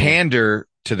the criminal, pander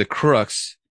to the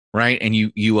crooks, right? And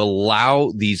you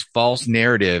allow these false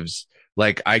narratives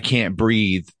like I can't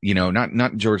breathe,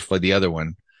 not George Floyd, the other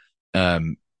one,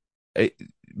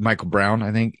 Michael Brown,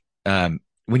 I think.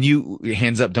 When you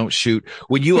hands up, don't shoot,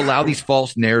 when you allow these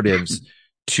false narratives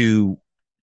to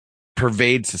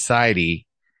pervade society,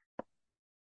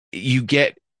 you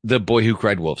get the boy who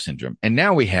cried wolf syndrome. And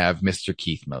now we have Mr.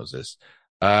 Keith Moses.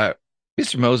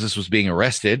 Mr. Moses was being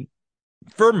arrested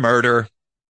for murder.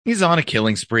 He's on a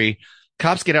killing spree.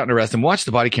 Cops get out and arrest him. Watch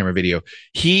the body camera video.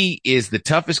 He is the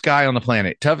toughest guy on the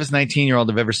planet, toughest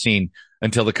 19-year-old I've ever seen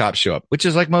until the cops show up, which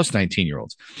is like most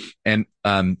 19-year-olds. And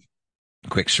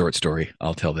quick short story.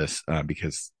 I'll tell this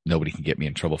because nobody can get me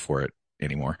in trouble for it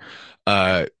anymore.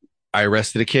 I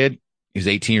arrested a kid. He was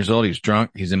 18 years old. He was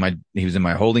drunk. He was in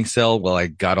my holding cell while I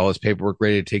got all his paperwork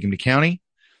ready to take him to county.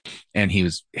 And he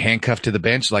was handcuffed to the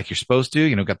bench like you're supposed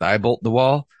to, got the eye bolt in the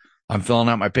wall. I'm filling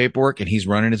out my paperwork and he's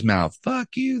running his mouth.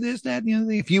 Fuck you, this, that, and the other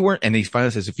thing. If you weren't, and he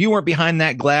finally says, if you weren't behind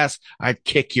that glass, I'd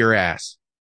kick your ass.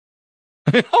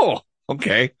 Oh,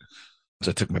 okay.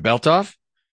 So I took my belt off.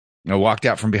 I walked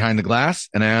out from behind the glass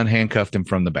and I unhandcuffed him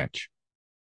from the bench.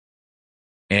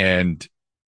 And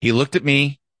he looked at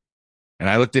me and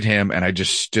I looked at him and I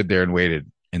just stood there and waited.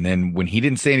 And then when he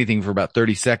didn't say anything for about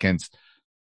 30 seconds,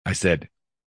 I said,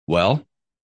 well,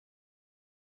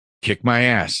 kick my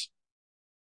ass.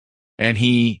 And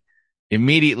he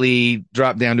immediately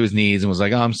dropped down to his knees and was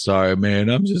like, oh, I'm sorry, man.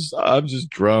 I'm just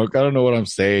drunk. I don't know what I'm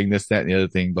saying. This, that, and the other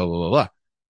thing, blah, blah, blah, blah.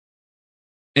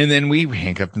 And then we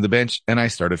handcuffed him to the bench and I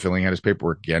started filling out his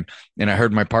paperwork again. And I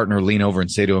heard my partner lean over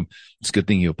and say to him, it's a good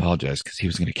thing you apologize because he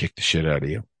was going to kick the shit out of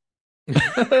you.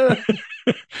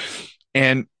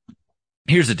 And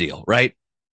here's the deal, right?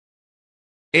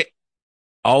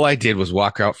 All I did was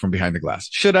walk out from behind the glass.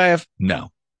 Should I have?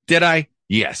 No. Did I?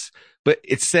 Yes. But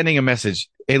it's sending a message.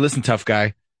 Hey, listen, tough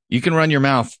guy. You can run your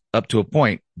mouth up to a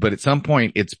point, but at some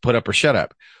point it's put up or shut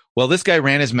up. Well, this guy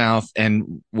ran his mouth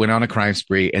and went on a crime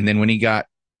spree. And then when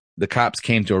the cops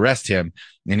came to arrest him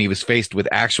and he was faced with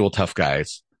actual tough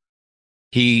guys,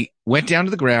 he went down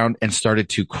to the ground and started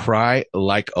to cry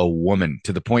like a woman,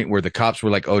 to the point where the cops were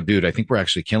like, "Oh, dude, I think we're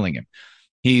actually killing him."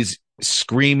 He's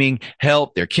screaming,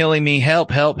 "Help, they're killing me.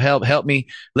 Help, help, help, help me.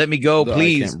 Let me go,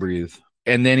 please." I can't breathe.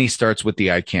 And then he starts with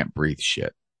the "I can't breathe"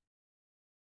 shit.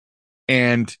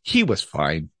 And he was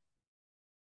fine.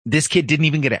 This kid didn't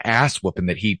even get an ass whooping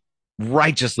that he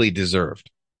righteously deserved.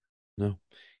 No,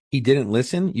 he didn't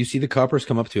listen. You see the coppers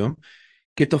come up to him.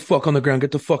 Get the fuck on the ground.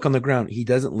 Get the fuck on the ground. He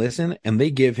doesn't listen. And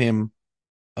they give him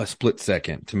a split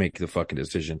second to make the fucking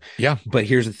decision. Yeah. But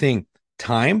here's the thing.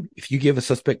 Time, if you give a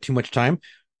suspect too much time,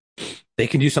 they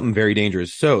can do something very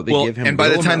dangerous. So they give him. And by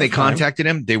the time they contacted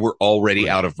him, they were already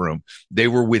out of room. They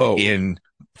were within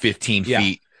 15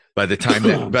 feet. By the time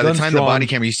the body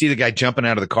camera, you see the guy jumping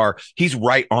out of the car, he's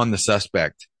right on the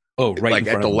suspect. Oh, right. Like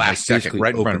at the last second,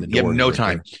 right in front of him. You have no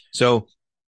time. So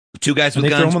 2 guys with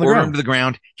guns order him to the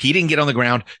ground. He didn't get on the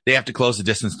ground. They have to close the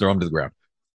distance, throw him to the ground.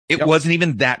 It wasn't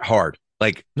even that hard.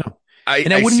 Like, no. I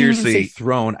wouldn't seriously even say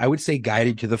thrown. I would say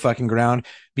guided to the fucking ground,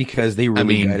 because they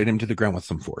really guided him to the ground with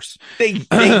some force. They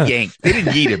yanked. They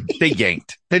didn't yeet him. They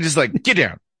yanked. They just like, get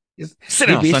down. Sit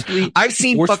down, son. I've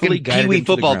seen fucking Pee-wee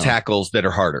football tackles that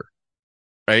are harder.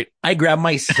 Right? I grab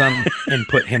my son and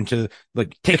put him to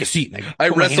like take a seat. I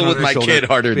wrestle with my kid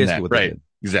harder than that. Right.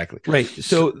 Exactly. Right.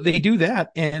 So they do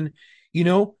that, and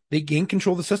they gain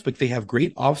control of the suspect. They have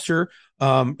great officer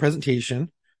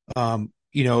presentation. They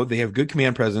have good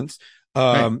command presence.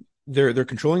 Right. They're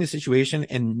controlling the situation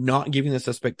and not giving the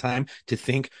suspect time to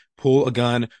think, pull a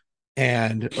gun,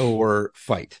 or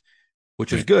fight,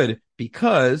 which is good,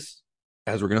 because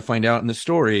as we're going to find out in the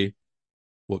story,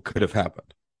 what could have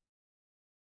happened.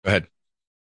 Go ahead.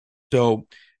 So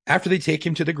after they take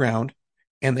him to the ground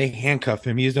and they handcuff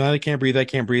him, he's I can't breathe. I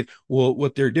can't breathe. Well,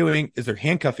 what they're doing is they're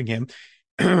handcuffing him.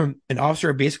 An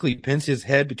officer basically pins his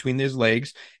head between his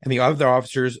legs, and the other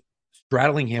officers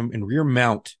straddling him in rear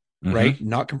mount, right?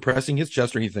 Not compressing his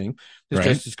chest or anything. His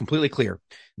chest is completely clear.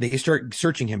 They start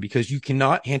searching him, because you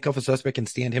cannot handcuff a suspect and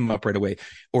stand him up right away.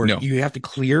 Or you have to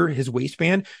clear his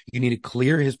waistband. You need to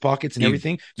clear his pockets and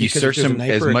everything. You search them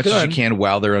as much as you can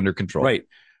while they're under control.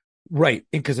 Right.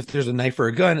 Because if there's a knife or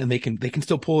a gun, and they can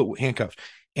still pull it handcuffed,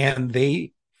 and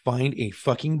they find a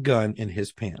fucking gun in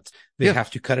his pants. They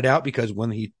have to cut it out, because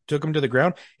when he took him to the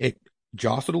ground, it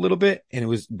jostled a little bit, and it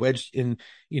was wedged in,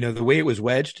 the way it was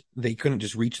wedged, they couldn't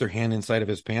just reach their hand inside of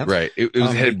his pants. Right. It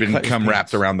had become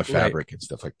wrapped around the fabric and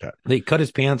stuff like that. They cut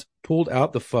his pants, pulled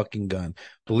out the fucking gun.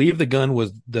 Believe the gun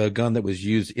was the gun that was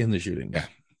used in the shooting. Yeah.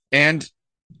 And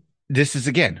this is,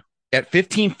 again, at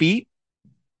 15 feet,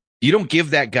 you don't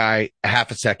give that guy a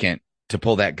half a second to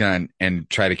pull that gun and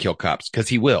try to kill cops, because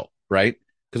he will, right?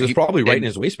 Because it's probably right in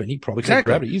his waistband. He probably could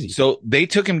grab it easy. So they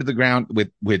took him to the ground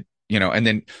with and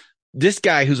then this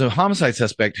guy who's a homicide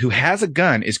suspect who has a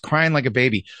gun is crying like a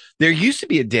baby. There used to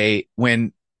be a day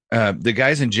when the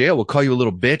guys in jail will call you a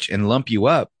little bitch and lump you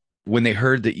up when they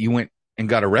heard that you went and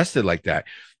got arrested like that.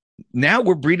 Now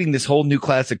we're breeding this whole new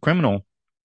class of criminal.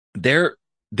 They're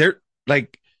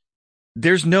like,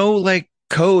 there's no like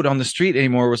code on the street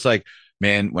anymore where it's like,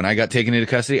 man, when I got taken into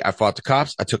custody, I fought the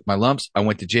cops, I took my lumps, I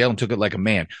went to jail and took it like a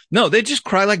man. No, they just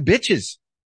cry like bitches.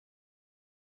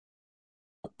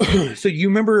 So you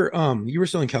remember, you were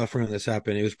still in California when this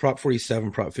happened. It was Prop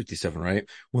 47, Prop 57, right?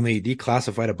 When they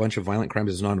declassified a bunch of violent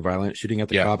crimes as nonviolent, shooting at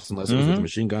the cops unless it was with a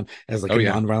machine gun as like a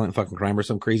nonviolent fucking crime or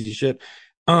some crazy shit.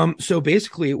 So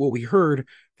basically what we heard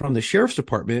from the sheriff's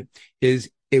department is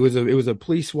it was a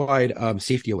police-wide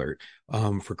safety alert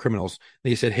for criminals.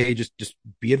 They said, hey, just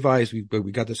be advised, we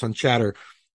got this on chatter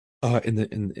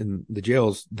in the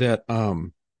jails that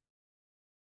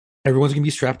everyone's gonna be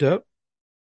strapped up,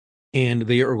 and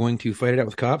they are going to fight it out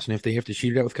with cops. And if they have to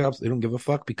shoot it out with cops, they don't give a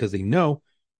fuck, because they know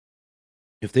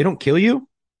if they don't kill you,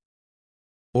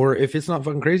 or if it's not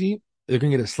fucking crazy, they're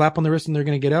gonna get a slap on the wrist and they're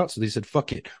gonna get out. So they said,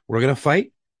 fuck it, we're gonna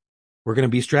fight, we're gonna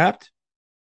be strapped,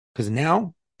 because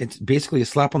now it's basically a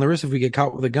slap on the wrist if we get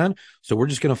caught with a gun. So we're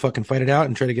just going to fucking fight it out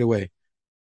and try to get away.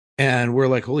 And we're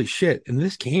like, holy shit. And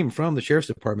this came from the sheriff's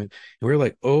department. And we're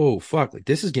like, oh, fuck. Like,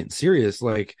 this is getting serious.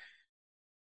 Like,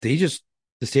 the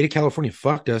state of California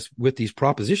fucked us with these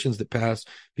propositions that passed,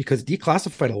 because it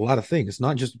declassified a lot of things. It's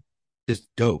not just this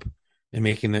dope and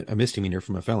making it a misdemeanor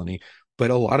from a felony, but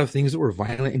a lot of things that were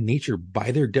violent in nature by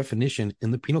their definition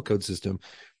in the penal code system.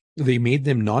 They made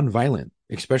them non-violent,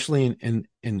 especially in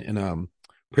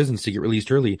prisons, to get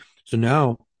released early. So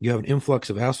now you have an influx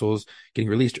of assholes getting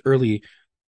released early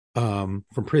from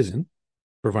prison,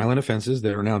 for violent offenses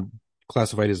that are now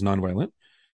classified as nonviolent.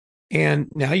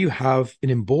 And now you have an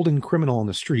emboldened criminal on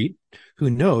the street who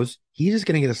knows he's just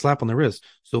going to get a slap on the wrist.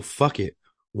 So fuck it.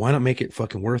 Why not make it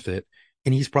fucking worth it?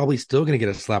 And he's probably still going to get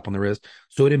a slap on the wrist.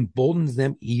 So it emboldens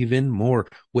them even more,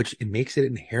 which it makes it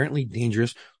inherently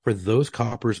dangerous for those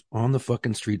coppers on the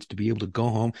fucking streets to be able to go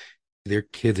home to their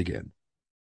kids again.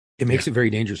 It makes it very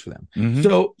dangerous for them. Mm-hmm.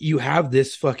 So you have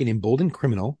this fucking emboldened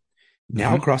criminal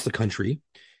now across the country,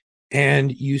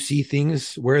 and you see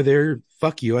things where they're,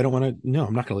 fuck you, I don't want to, no,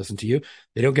 I'm not going to listen to you.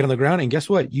 They don't get on the ground. And guess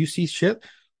what? You see shit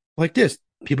like this,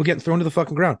 people getting thrown to the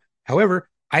fucking ground. However,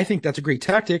 I think that's a great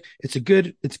tactic. It's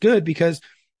good because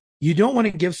you don't want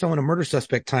to give someone a murder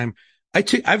suspect time. I've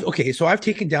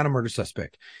taken down a murder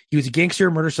suspect. He was a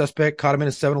gangster murder suspect, caught him in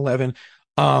a 7-Eleven.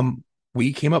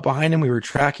 We came up behind him. We were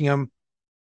tracking him.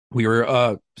 We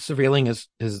were surveilling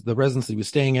the residence that he was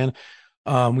staying in.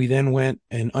 We then went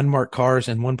in unmarked cars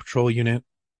and one patrol unit,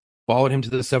 followed him to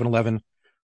the 7-Eleven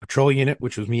patrol unit,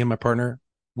 which was me and my partner.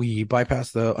 We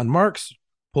bypassed the unmarks,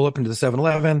 pull up into the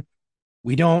 7-Eleven.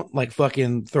 We don't like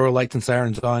fucking throw lights and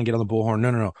sirens on, get on the bullhorn.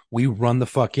 No. We run the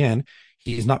fuck in.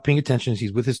 He's not paying attention.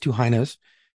 He's with his two hyenas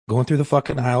going through the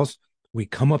fucking aisles. We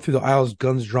come up through the aisles,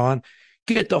 guns drawn,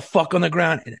 get the fuck on the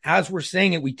ground. And as we're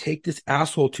saying it, we take this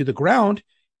asshole to the ground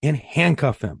and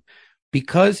handcuff him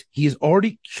because he has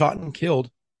already shot and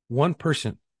killed one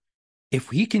person.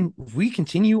 If we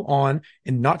continue on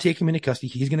and not take him into custody,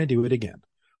 he's going to do it again.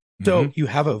 So you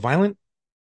have a violent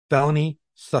felony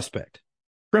suspect,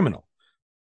 criminal.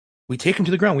 We take him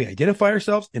to the ground. We identify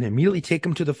ourselves and immediately take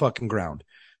him to the fucking ground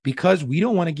because we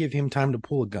don't want to give him time to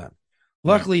pull a gun.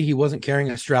 Luckily, he wasn't carrying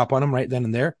a strap on him right then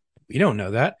and there. We don't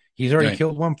know that. He's already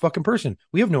killed one fucking person.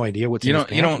 We have no idea what's in his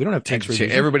pants. We don't have take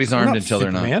shit. Everybody's armed until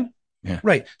they're not. Man. Yeah.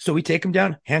 Right. So we take him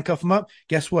down, handcuff him up.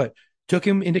 Guess what? Took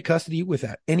him into custody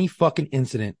without any fucking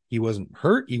incident. He wasn't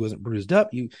hurt. He wasn't bruised up.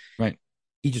 He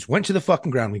just went to the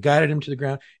fucking ground. We guided him to the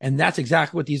ground. And that's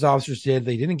exactly what these officers did.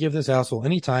 They didn't give this asshole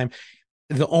any time.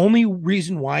 The only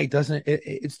reason why it doesn't,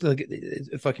 it's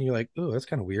fucking, you're like, oh, that's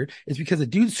kind of weird. It's because the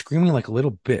dude's screaming like a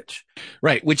little bitch.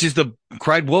 Right. Which is the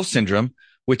cried wolf syndrome,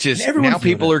 which is now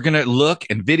people are going to look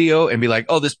and video and be like,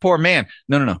 oh, this poor man.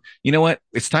 No. You know what?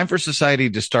 It's time for society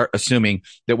to start assuming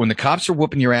that when the cops are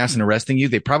whooping your ass and arresting you,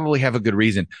 they probably have a good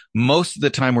reason. Most of the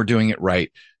time we're doing it right.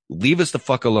 Leave us the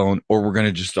fuck alone or we're going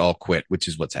to just all quit, which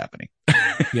is what's happening.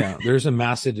 Yeah. There's a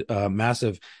massive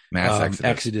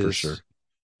exodus for sure.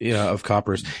 Yeah, of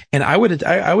coppers. And I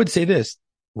would say this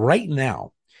right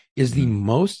now is the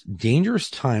most dangerous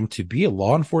time to be a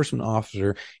law enforcement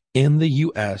officer in the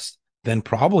U.S. than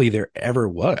probably there ever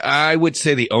was. I would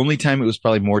say the only time it was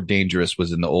probably more dangerous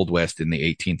was in the Old West in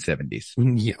the 1870s.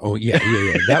 Yeah. Oh, yeah.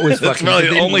 That was that's probably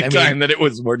the only time that it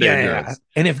was more dangerous.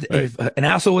 Yeah. And if an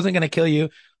asshole wasn't going to kill you,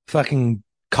 fucking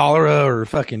cholera or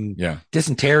fucking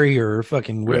dysentery or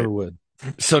fucking whatever would.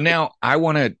 So now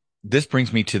this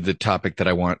brings me to the topic that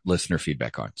I want listener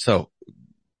feedback on. So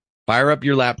fire up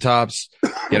your laptops,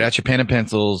 get out your pen and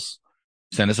pencils,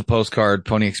 send us a postcard,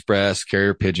 Pony Express,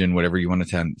 carrier pigeon, whatever you want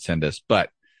to send us.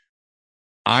 But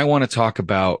I want to talk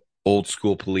about old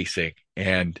school policing,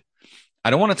 and I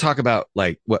don't want to talk about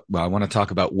I want to talk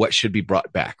about what should be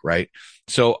brought back. Right.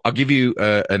 So I'll give you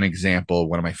an example.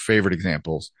 One of my favorite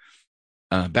examples.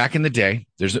 Back in the day,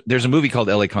 there's a movie called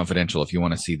LA Confidential. If you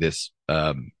want to see this,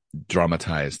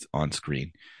 dramatized on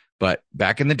screen. But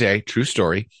back in the day, true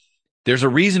story, there's a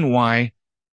reason why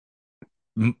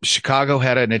Chicago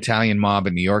had an Italian mob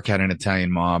and New York had an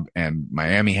Italian mob and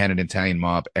Miami had an Italian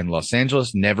mob and Los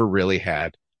Angeles never really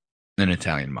had an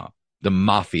Italian mob. The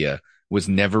mafia was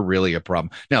never really a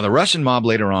problem. Now, the Russian mob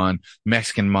later on,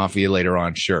 Mexican mafia later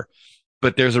on, sure.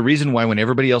 But there's a reason why when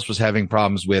everybody else was having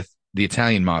problems with the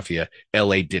Italian mafia,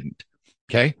 LA didn't.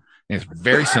 Okay? And it's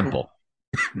very simple.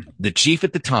 The chief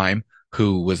at the time,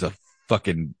 who was a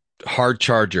fucking hard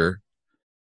charger,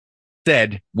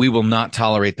 said, we will not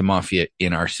tolerate the mafia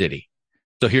in our city.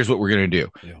 So here's what we're going to do.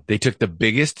 Yeah. They took the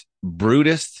biggest,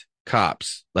 brutest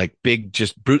cops, like big,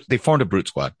 just brute. They formed a brute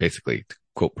squad, basically, to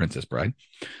quote Princess Bride.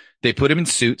 They put them in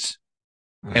suits.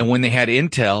 And when they had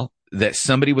intel that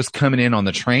somebody was coming in on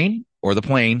the train or the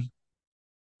plane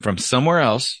from somewhere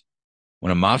else,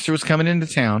 when a mobster was coming into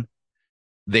town,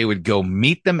 they would go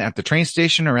meet them at the train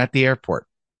station or at the airport.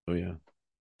 Oh, yeah.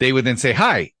 They would then say,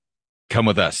 hi, come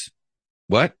with us.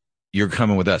 What? You're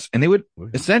coming with us. And they would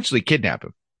essentially kidnap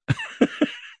him,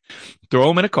 throw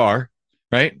him in a car,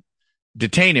 right?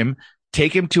 Detain him,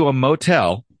 take him to a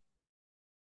motel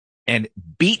and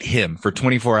beat him for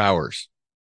 24 hours.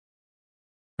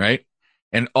 Right.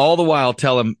 And all the while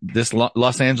tell him this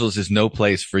Los Angeles is no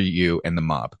place for you and the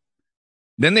mob.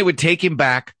 Then they would take him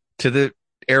back to the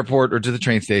airport or to the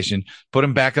train station, put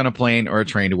him back on a plane or a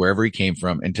train to wherever he came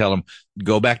from, and tell him,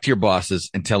 go back to your bosses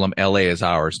and tell them LA is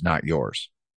ours, not yours.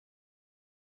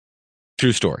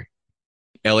 True story.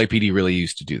 LAPD really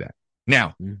used to do that.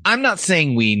 Now, I'm not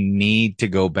saying we need to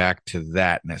go back to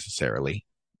that necessarily.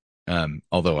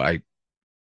 Although I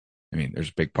mean, there's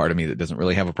a big part of me that doesn't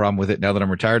really have a problem with it now that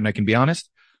I'm retired and I can be honest.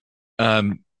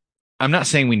 I'm not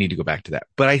saying we need to go back to that,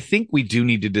 but I think we do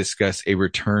need to discuss a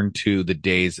return to the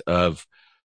days of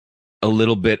a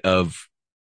little bit of,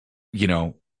 you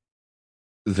know,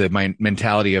 the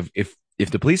mentality of if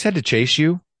the police had to chase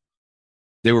you,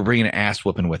 they were bringing an ass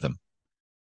whooping with them.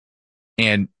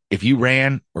 And if you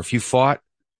ran or if you fought,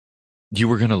 you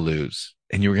were going to lose,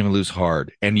 and you were going to lose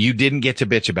hard, and you didn't get to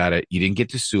bitch about it. You didn't get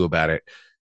to sue about it.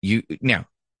 Now,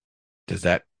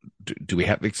 do we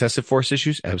have excessive force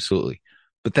issues? Absolutely.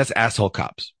 But that's asshole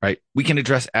cops, right? We can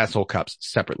address asshole cops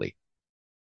separately.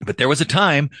 But there was a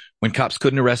time when cops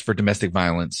couldn't arrest for domestic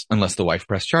violence unless the wife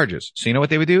pressed charges. So you know what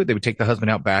they would do? They would take the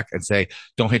husband out back and say,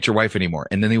 don't hit your wife anymore.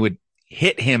 And then they would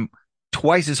hit him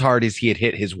twice as hard as he had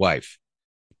hit his wife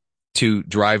to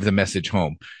drive the message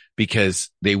home, because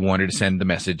they wanted to send the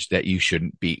message that you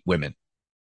shouldn't beat women.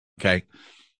 Okay.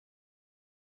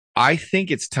 I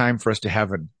think it's time for us to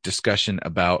have a discussion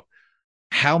about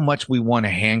how much we want to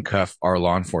handcuff our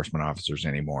law enforcement officers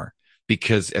anymore,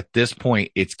 because at this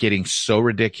point it's getting so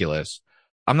ridiculous.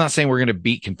 I'm not saying we're going to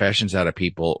beat confessions out of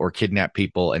people or kidnap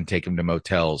people and take them to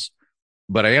motels,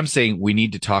 but I am saying we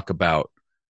need to talk about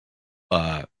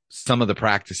some of the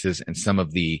practices and some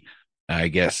of the, I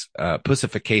guess,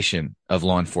 pussification of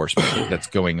law enforcement that's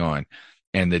going on,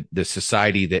 and the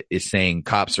society that is saying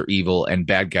cops are evil and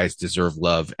bad guys deserve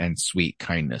love and sweet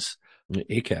kindness.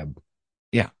 ACAB.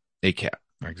 Yeah. ACAB.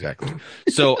 Exactly.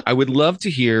 So I would love to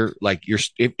hear, like,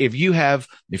 if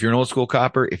you're an old school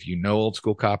copper, if you know old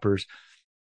school coppers,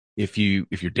 if your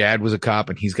dad was a cop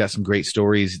and he's got some great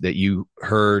stories that you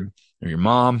heard, or your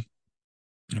mom.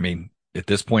 I mean, at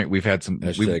this point, we've had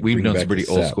we've known some pretty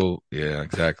old school. Yeah,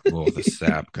 exactly. Well, the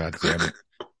sap. God damn it.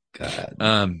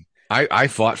 God. I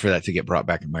fought for that to get brought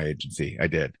back in my agency. I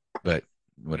did, but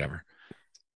whatever.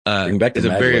 Bring back it's a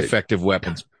very effective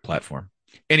weapons platform.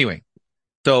 Anyway,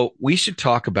 so we should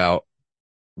talk about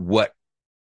what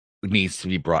needs to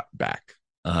be brought back.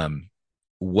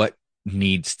 What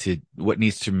needs to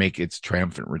make its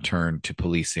triumphant return to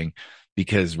policing,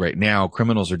 because right now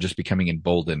criminals are just becoming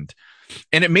emboldened.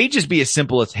 And it may just be as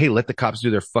simple as, hey, let the cops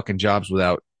do their fucking jobs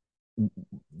without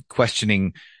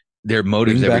questioning their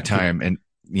motives every time. And,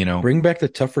 you know, bring back the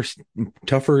tougher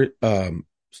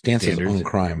stances on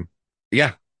crime.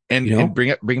 Yeah. And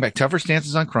bring back tougher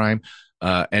stances on crime,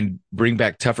 and bring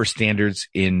back tougher standards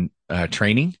in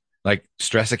training, like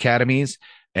stress academies,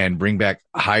 and bring back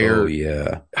higher,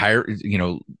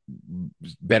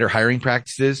 better hiring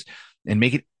practices, and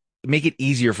make it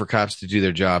easier for cops to do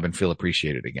their job and feel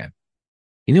appreciated again.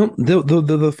 You know,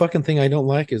 the fucking thing I don't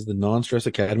like is the non-stress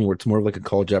academy, where it's more of like a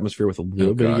college atmosphere with a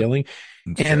little bit of yelling.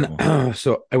 It's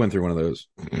so I went through one of those.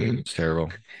 It's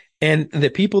terrible. And the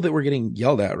people that were getting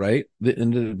yelled at, right, that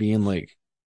ended up being like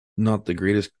not the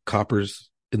greatest coppers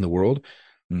in the world.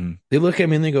 They look at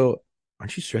me and they go,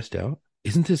 "Aren't you stressed out?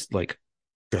 Isn't this like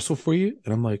stressful for you?"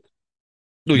 And I'm like,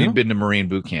 "No, you've been to Marine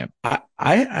boot camp."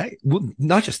 I well,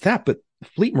 not just that, but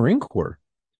Fleet Marine Corps.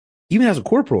 Even as a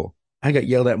corporal, I got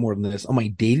yelled at more than this on my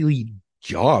daily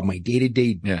job, my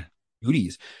day-to-day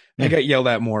duties. I got yelled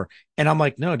at more, and I'm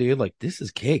like, "No, dude, like this is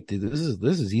cake. Dude,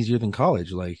 this is easier than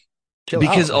college." Like,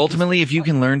 because ultimately, if you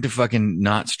can learn to fucking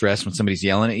not stress when somebody's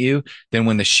yelling at you, then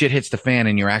when the shit hits the fan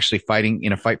and you're actually fighting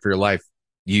in a fight for your life,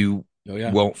 you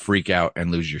won't freak out and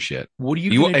lose your shit. What are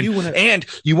you gonna do and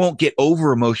you won't get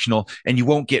over emotional, and you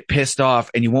won't get pissed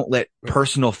off, and you won't let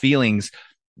personal feelings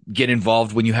get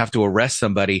involved when you have to arrest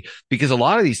somebody, because a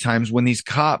lot of these times when these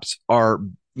cops are,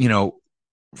 you know,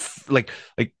 like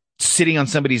sitting on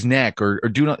somebody's neck or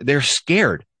they're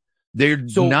scared. They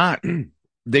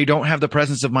don't have the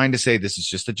presence of mind to say, this is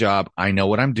just a job. I know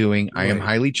what I'm doing. Right. I am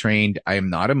highly trained. I am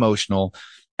not emotional.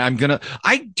 I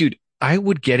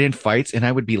would get in fights and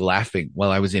I would be laughing while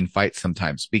I was in fights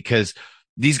sometimes, because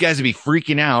these guys would be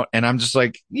freaking out. And I'm just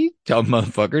like, you dumb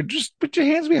motherfucker, just put your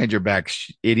hands behind your back,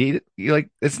 idiot. You're like,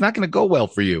 it's not going to go well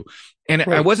for you. And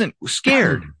I wasn't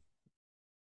scared.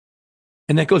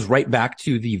 And that goes right back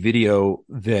to the video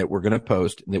that we're going to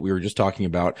post that we were just talking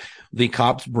about. The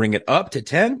cops bring it up to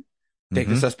 10. take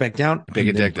the suspect down, bring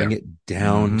it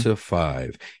down to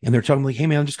 5. And they're telling him like, hey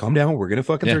man, just calm down. We're going to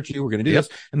fucking search you. We're going to do this.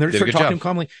 And they're just talking to him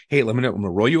calmly. Hey, let me know. I'm going to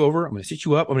roll you over. I'm going to sit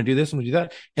you up. I'm going to do this. I'm going to do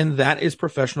that. And that is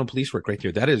professional police work right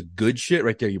there. That is good shit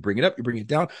right there. You bring it up, you bring it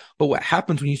down. But what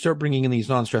happens when you start bringing in these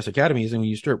non-stress academies and when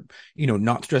you start,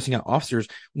 not stressing out officers,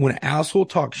 when an asshole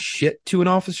talks shit to an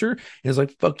officer and is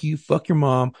like, fuck you, fuck your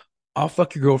mom. I'll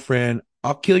fuck your girlfriend.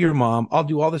 I'll kill your mom. I'll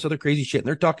do all this other crazy shit. And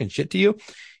they're talking shit to you.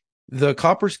 The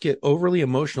coppers get overly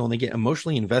emotional and they get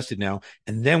emotionally invested now.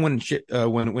 And then when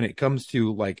it comes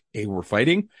to like, hey, we're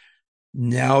fighting,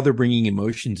 now they're bringing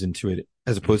emotions into it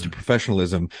as opposed to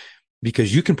professionalism,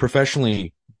 because you can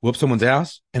professionally whoop someone's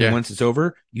ass. And then once it's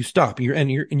over, you stop.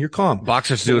 You're calm.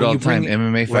 Boxers do it all the time.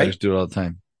 MMA fighters do it all the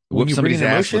time. Whoop somebody's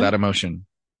ass without emotion.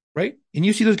 Right. And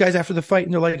you see those guys after the fight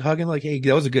and they're like hugging, like, hey,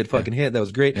 that was a good fucking hit. That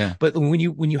was great. Yeah. But when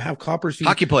you have coppers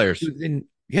hockey players,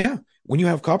 when you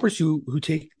have coppers who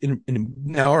take and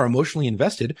now are emotionally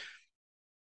invested,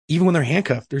 even when they're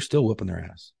handcuffed, they're still whooping their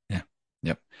ass. Yeah.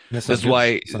 Yep. That's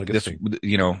why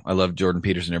I love Jordan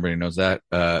Peterson. Everybody knows that,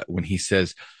 when he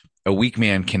says a weak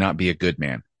man cannot be a good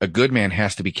man. A good man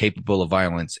has to be capable of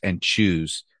violence and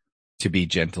choose to be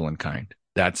gentle and kind.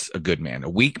 That's a good man. A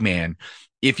weak man,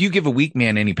 if you give a weak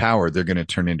man any power, they're going to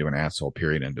turn into an asshole,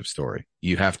 period, end of story.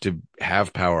 You have to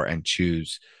have power and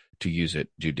choose to use it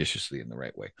judiciously in the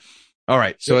right way. All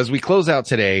right. So as we close out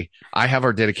today, I have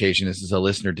our dedication. This is a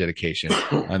listener dedication.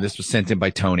 This was sent in by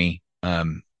Tony.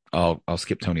 I'll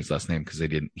skip Tony's last name because he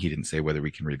didn't say whether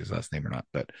we can read his last name or not,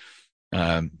 but,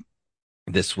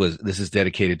 this is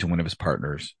dedicated to one of his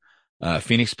partners,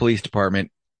 Phoenix Police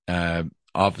Department,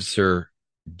 Officer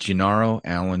Gennaro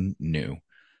Allen New.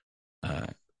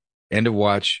 End of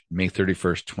watch, May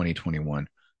 31st, 2021.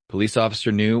 Police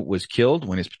officer New was killed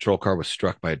when his patrol car was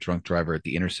struck by a drunk driver at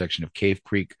the intersection of Cave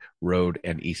Creek Road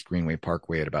and East Greenway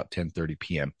Parkway at about 10:30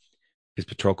 p.m. His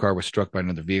patrol car was struck by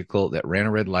another vehicle that ran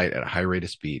a red light at a high rate of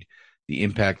speed. The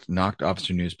impact knocked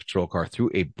Officer New's patrol car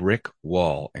through a brick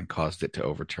wall and caused it to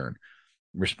overturn.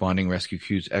 Responding rescue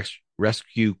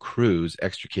crews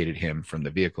extricated him from the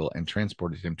vehicle and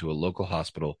transported him to a local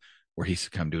hospital where he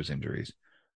succumbed to his injuries.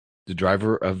 The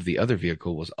driver of the other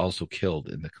vehicle was also killed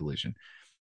in the collision.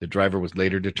 The driver was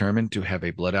later determined to have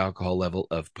a blood alcohol level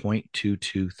of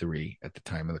 0.223 at the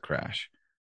time of the crash.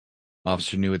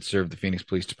 Officer New had served the Phoenix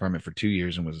Police Department for 2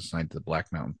 years and was assigned to the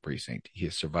Black Mountain Precinct. He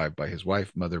is survived by his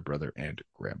wife, mother, brother, and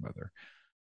grandmother.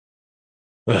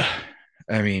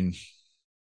 I mean,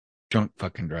 drunk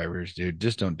fucking drivers, dude.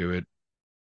 Just don't do it.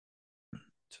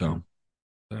 So,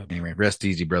 anyway, rest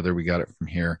easy, brother. We got it from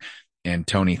here. And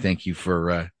Tony, thank you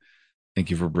for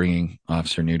bringing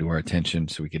Officer New to our attention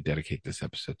so we could dedicate this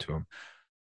episode to him.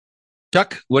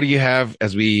 Chuck, what do you have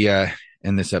as we end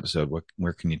this episode?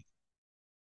 Where can you?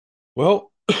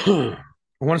 Well, I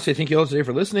want to say thank you all today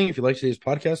for listening. If you like today's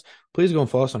podcast, please go and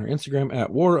follow us on our Instagram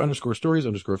at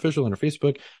war_stories_official and our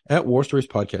Facebook at War Stories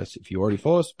Podcast. If you already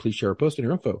follow us, please share our post and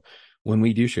your info when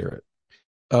we do share it.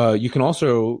 You can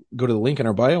also go to the link in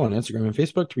our bio on Instagram and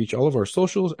Facebook to reach all of our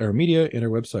socials, our media, and our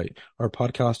website. Our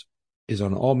podcast is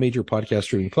on all major podcast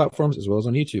streaming platforms as well as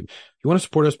on YouTube. If you want to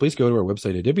support us, please go to our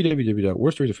website at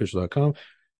www.warstoriesofficial.com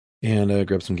and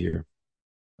grab some gear.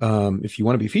 If you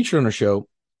want to be featured on our show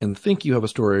and think you have a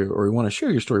story or you want to share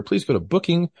your story, please go to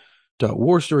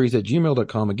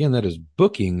booking.warstories@gmail.com. Again, that is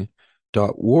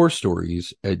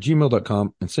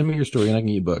booking.warstories@gmail.com and send me your story and I can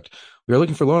get you booked. We are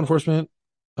looking for law enforcement,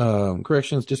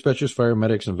 corrections, dispatchers, fire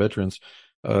medics, and veterans,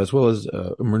 as well as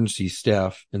emergency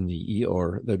staff in the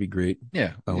ER. That'd be great.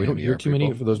 Yeah. We don't hear too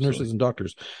many for those nurses and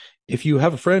doctors. If you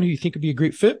have a friend who you think would be a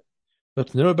great fit, let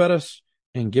them know about us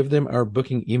and give them our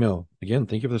booking email. Again,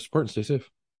 thank you for the support and stay safe.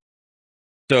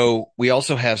 So we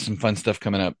also have some fun stuff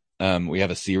coming up. We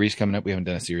have a series coming up. We haven't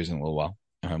done a series in a little while.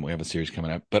 We have a series coming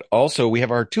up, but also we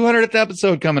have our 200th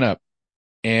episode coming up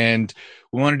and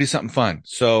we want to do something fun.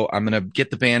 So I'm going to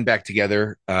get the band back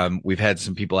together. We've had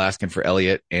some people asking for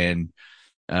Elliot and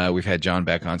we've had John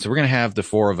back on. So we're going to have the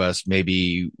four of us,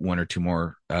 maybe one or two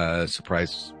more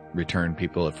surprise return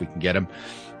people if we can get them.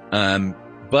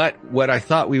 But what I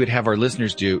thought we would have our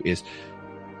listeners do is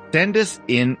send us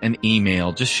in an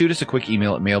email. Just shoot us a quick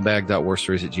email at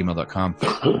mailbag.warstories@gmail.com.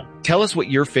 Tell us what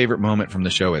your favorite moment from the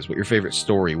show is, what your favorite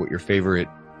story, what your favorite,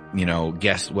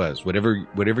 guest was, whatever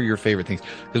your favorite things.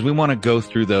 Because we want to go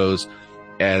through those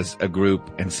as a group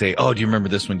and say, oh, do you remember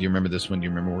this one? Do you remember this one? Do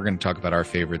you remember? We're going to talk about our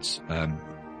favorites.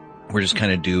 We're just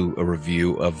kind of do a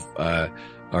review of,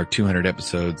 our 200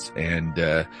 episodes. And,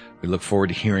 we look forward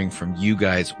to hearing from you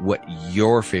guys what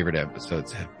your favorite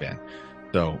episodes have been.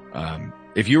 So,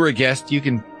 if you were a guest, you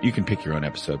can pick your own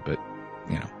episode, but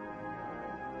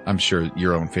I'm sure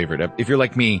your own favorite. If you're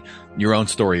like me, your own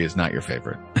story is not your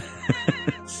favorite.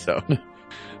 So,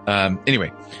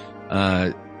 anyway,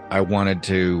 I wanted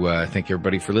to thank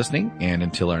everybody for listening. And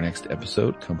until our next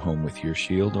episode, come home with your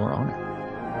shield or honor.